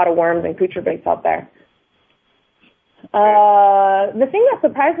said, a lot of worms and creature baits out there. The thing that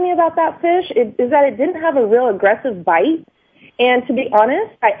surprised me about that fish is that it didn't have a real aggressive bite. And to be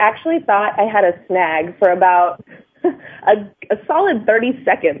honest, I actually thought I had a snag for about a solid 30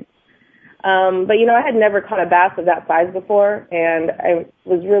 seconds. But, I had never caught a bass of that size before, and I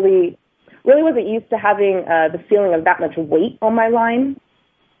was really wasn't used to having the feeling of that much weight on my line.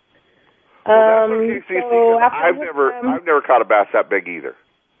 Well, that's okay, Cece, so I've never caught a bass that big either.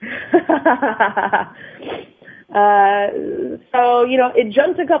 So, it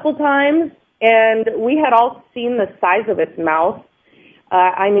jumped a couple times, and we had all seen the size of its mouth.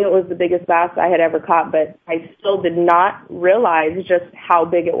 I knew it was the biggest bass I had ever caught, but I still did not realize just how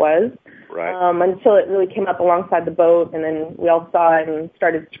big it was. Right. Until it really came up alongside the boat, and then we all saw it and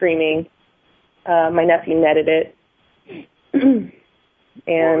started screaming. My nephew netted it.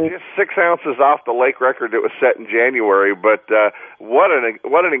 And just 6 ounces off the lake record that was set in January, but what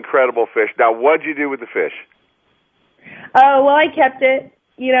an incredible fish. Now, what'd you do with the fish? Well, I kept it.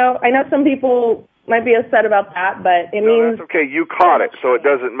 I know some people might be upset about that, but it means that's okay. You caught it, so it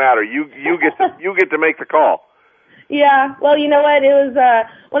doesn't matter. You get to make the call. Yeah, well, you know what? It was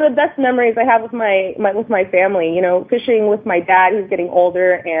one of the best memories I have with my family. Fishing with my dad, who's getting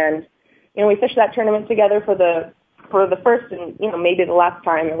older, and we fished that tournament together for the first and maybe the last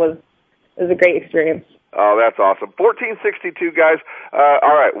time. It was a great experience. Oh, that's awesome. 1462, guys.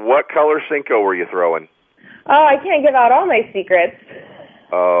 All right, what color Senko were you throwing? Oh, I can't give out all my secrets.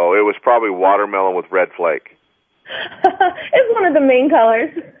 Oh, it was probably watermelon with red flake. It's one of the main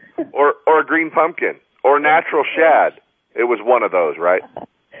colors. or a green pumpkin. Or natural shad. It was one of those, right?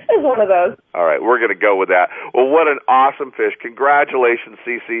 It was one of those. All right, we're going to go with that. Well, what an awesome fish. Congratulations,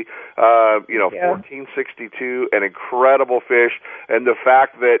 Cece. 1462, an incredible fish. And the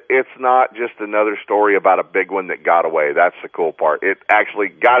fact that it's not just another story about a big one that got away. That's the cool part. It actually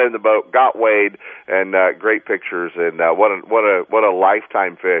got in the boat, got weighed, and great pictures. And what a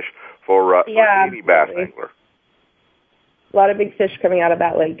lifetime fish for any bass angler. A lot of big fish coming out of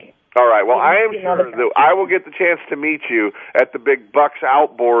that lake. All right. Well, I am sure that I will get the chance to meet you at the big Bucks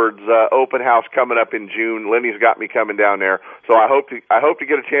Outboards open house coming up in June. Lenny's got me coming down there, so I hope to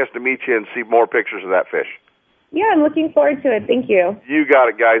get a chance to meet you and see more pictures of that fish. Yeah, I'm looking forward to it. Thank you. You got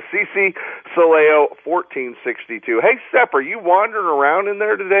it, guys. Cece, Salaeo, 1462. Hey, Sepp, are you wandering around in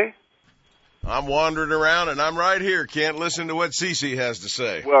there today? I'm wandering around, and I'm right here. Can't listen to what Cece has to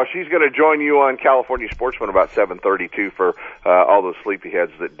say. Well, she's going to join you on California Sportsman about 7:32 for all those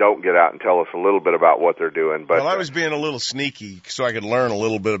sleepyheads that don't get out and tell us a little bit about what they're doing. But well, I was being a little sneaky so I could learn a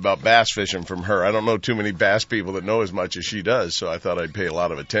little bit about bass fishing from her. I don't know too many bass people that know as much as she does, so I thought I'd pay a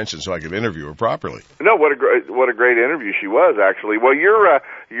lot of attention so I could interview her properly. No, what a great interview she was, actually. Well, you're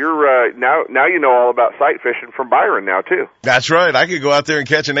now you know all about sight fishing from Byron now too. That's right. I could go out there and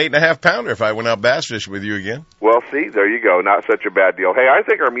catch an 8.5 pounder if I went out bass fishing with you again. Well, see, there you go. Not such a bad deal. Hey, I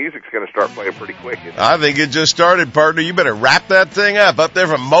think our music's going to start playing pretty quick. I think it just started, partner. You better wrap that thing up there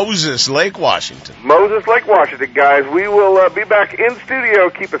from Moses Lake, Washington. Moses Lake, Washington, guys. We will be back in studio.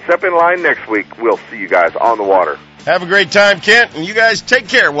 Keep us up in line next week. We'll see you guys on the water. Have a great time, Kent, and you guys take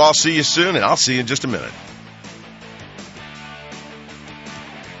care. Well, I'll see you soon, and I'll see you in just a minute.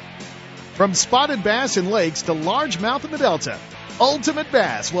 From spotted bass in lakes to largemouth in the Delta, Ultimate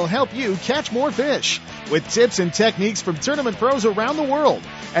Bass will help you catch more fish with tips and techniques from tournament pros around the world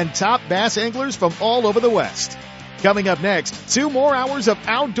and top bass anglers from all over the West. Coming up next, 2 more hours of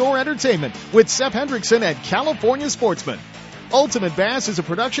outdoor entertainment with Sepp Hendrickson and California Sportsman. Ultimate Bass is a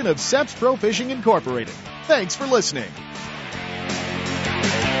production of Sepp's Pro Fishing Incorporated. Thanks for listening.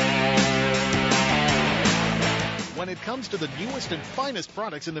 When it comes to the newest and finest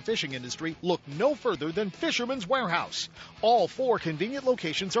products in the fishing industry, look no further than Fisherman's Warehouse. All 4 convenient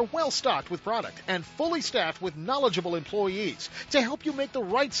locations are well stocked with product and fully staffed with knowledgeable employees to help you make the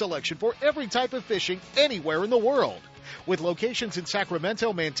right selection for every type of fishing anywhere in the world. With locations in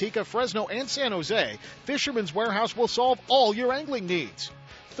Sacramento, Manteca, Fresno, and San Jose, Fisherman's Warehouse will solve all your angling needs.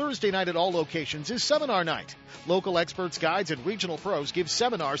 Thursday night at all locations is seminar night. Local experts, guides, and regional pros give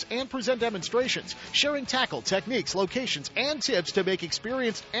seminars and present demonstrations, sharing tackle, techniques, locations, and tips to make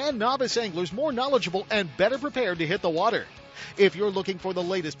experienced and novice anglers more knowledgeable and better prepared to hit the water. If you're looking for the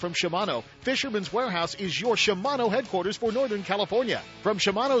latest from Shimano, Fisherman's Warehouse is your Shimano headquarters for Northern California. From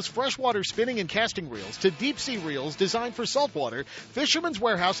Shimano's freshwater spinning and casting reels to deep-sea reels designed for saltwater, Fisherman's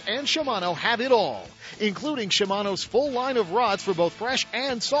Warehouse and Shimano have it all, including Shimano's full line of rods for both fresh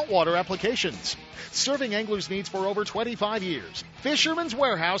and saltwater applications. Serving anglers' needs for over 25 years, Fisherman's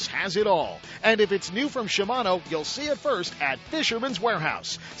Warehouse has it all. And if it's new from Shimano, you'll see it first at Fisherman's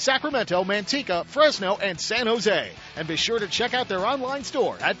Warehouse, Sacramento, Manteca, Fresno, and San Jose. And be sure to check out their online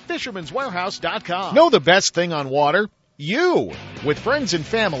store at fishermanswarehouse.com. Know the best thing on water? You. With friends and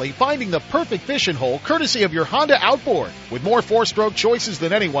family, finding the perfect fishing hole courtesy of your Honda outboard. With more four-stroke choices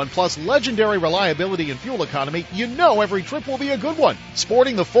than anyone, plus legendary reliability and fuel economy, you know every trip will be a good one.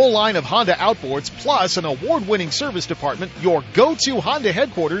 Sporting the full line of Honda outboards, plus an award-winning service department, your go-to Honda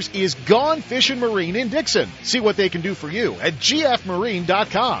headquarters is Gone Fishin' Marine in Dixon. See what they can do for you at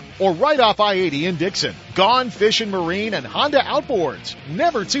gfmarine.com or right off I-80 in Dixon. Gone Fishin' Marine and Honda outboards.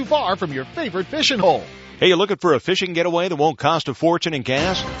 Never too far from your favorite fishing hole. Hey, you looking for a fishing getaway that won't cost a fortune in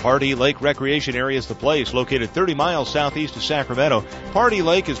gas? Pardee Lake Recreation Area is the place, located 30 miles southeast of Sacramento. Pardee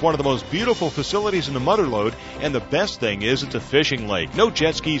Lake is one of the most beautiful facilities in the mother lode, and the best thing is it's a fishing lake. No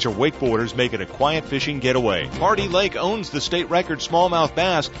jet skis or wakeboarders make it a quiet fishing getaway. Pardee Lake owns the state record smallmouth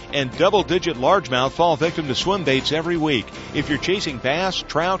bass, and double-digit largemouth fall victim to swim baits every week. If you're chasing bass,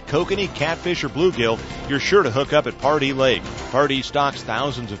 trout, kokanee, catfish, or bluegill, you're sure to hook up at Pardee Lake. Pardee stocks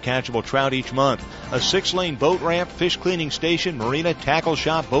thousands of catchable trout each month. A 6-lane boat ramp, fish cleaning station, marina, tackle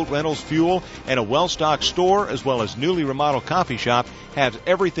shop, boat rentals, fuel, and a well-stocked store, as well as newly remodeled coffee shop, has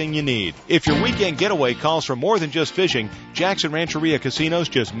everything you need. If your weekend getaway calls for more than just fishing, Jackson Rancheria Casino's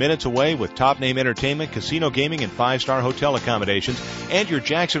just minutes away with top-name entertainment, casino gaming, and 5-star hotel accommodations. And your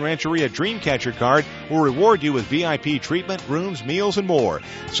Jackson Rancheria Dreamcatcher card will reward you with VIP treatment, rooms, meals, and more.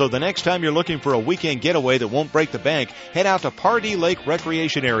 So the next time you're looking for a weekend getaway that won't break the bank, head out to Pardee Lake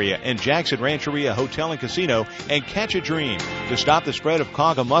Recreation Area and Jackson Rancheria Hotel and Casino and catch a dream. To stop the spread of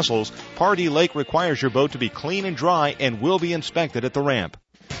quagga mussels, Pardee Lake requires your boat to be clean and dry and will be inspected at the ramp.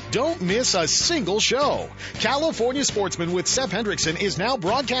 Don't miss a single show. California Sportsman with Sep Hendrickson is now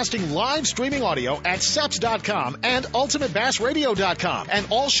broadcasting live streaming audio at seps.com and ultimatebassradio.com, and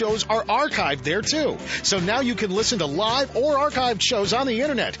all shows are archived there too. So now you can listen to live or archived shows on the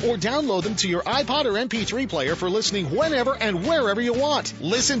internet or download them to your iPod or MP3 player for listening whenever and wherever you want.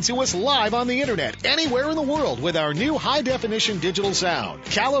 Listen to us live on the internet anywhere in the world with our new high-definition digital sound.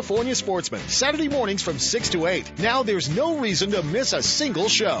 California Sportsman, Saturday mornings from 6 to 8. Now there's no reason to miss a single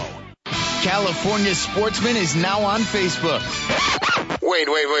show. California Sportsman is now on Facebook.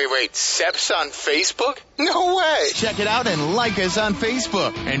 Wait. Sep's on Facebook? No way. Check it out and like us on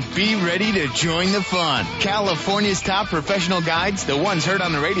Facebook. And be ready to join the fun. California's top professional guides, the ones heard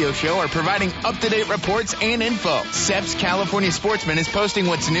on the radio show, are providing up-to-date reports and info. Sep's California Sportsman is posting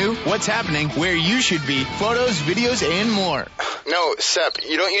what's new, what's happening, where you should be, photos, videos, and more. No, Sep,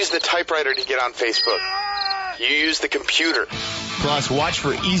 you don't use the typewriter to get on Facebook. You use the computer. Plus, watch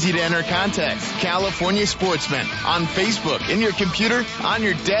for easy-to-enter contests. California Sportsman on Facebook, in your computer, on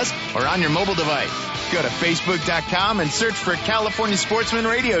your desk, or on your mobile device. Go to Facebook.com and search for California Sportsman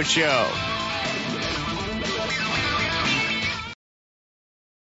Radio Show.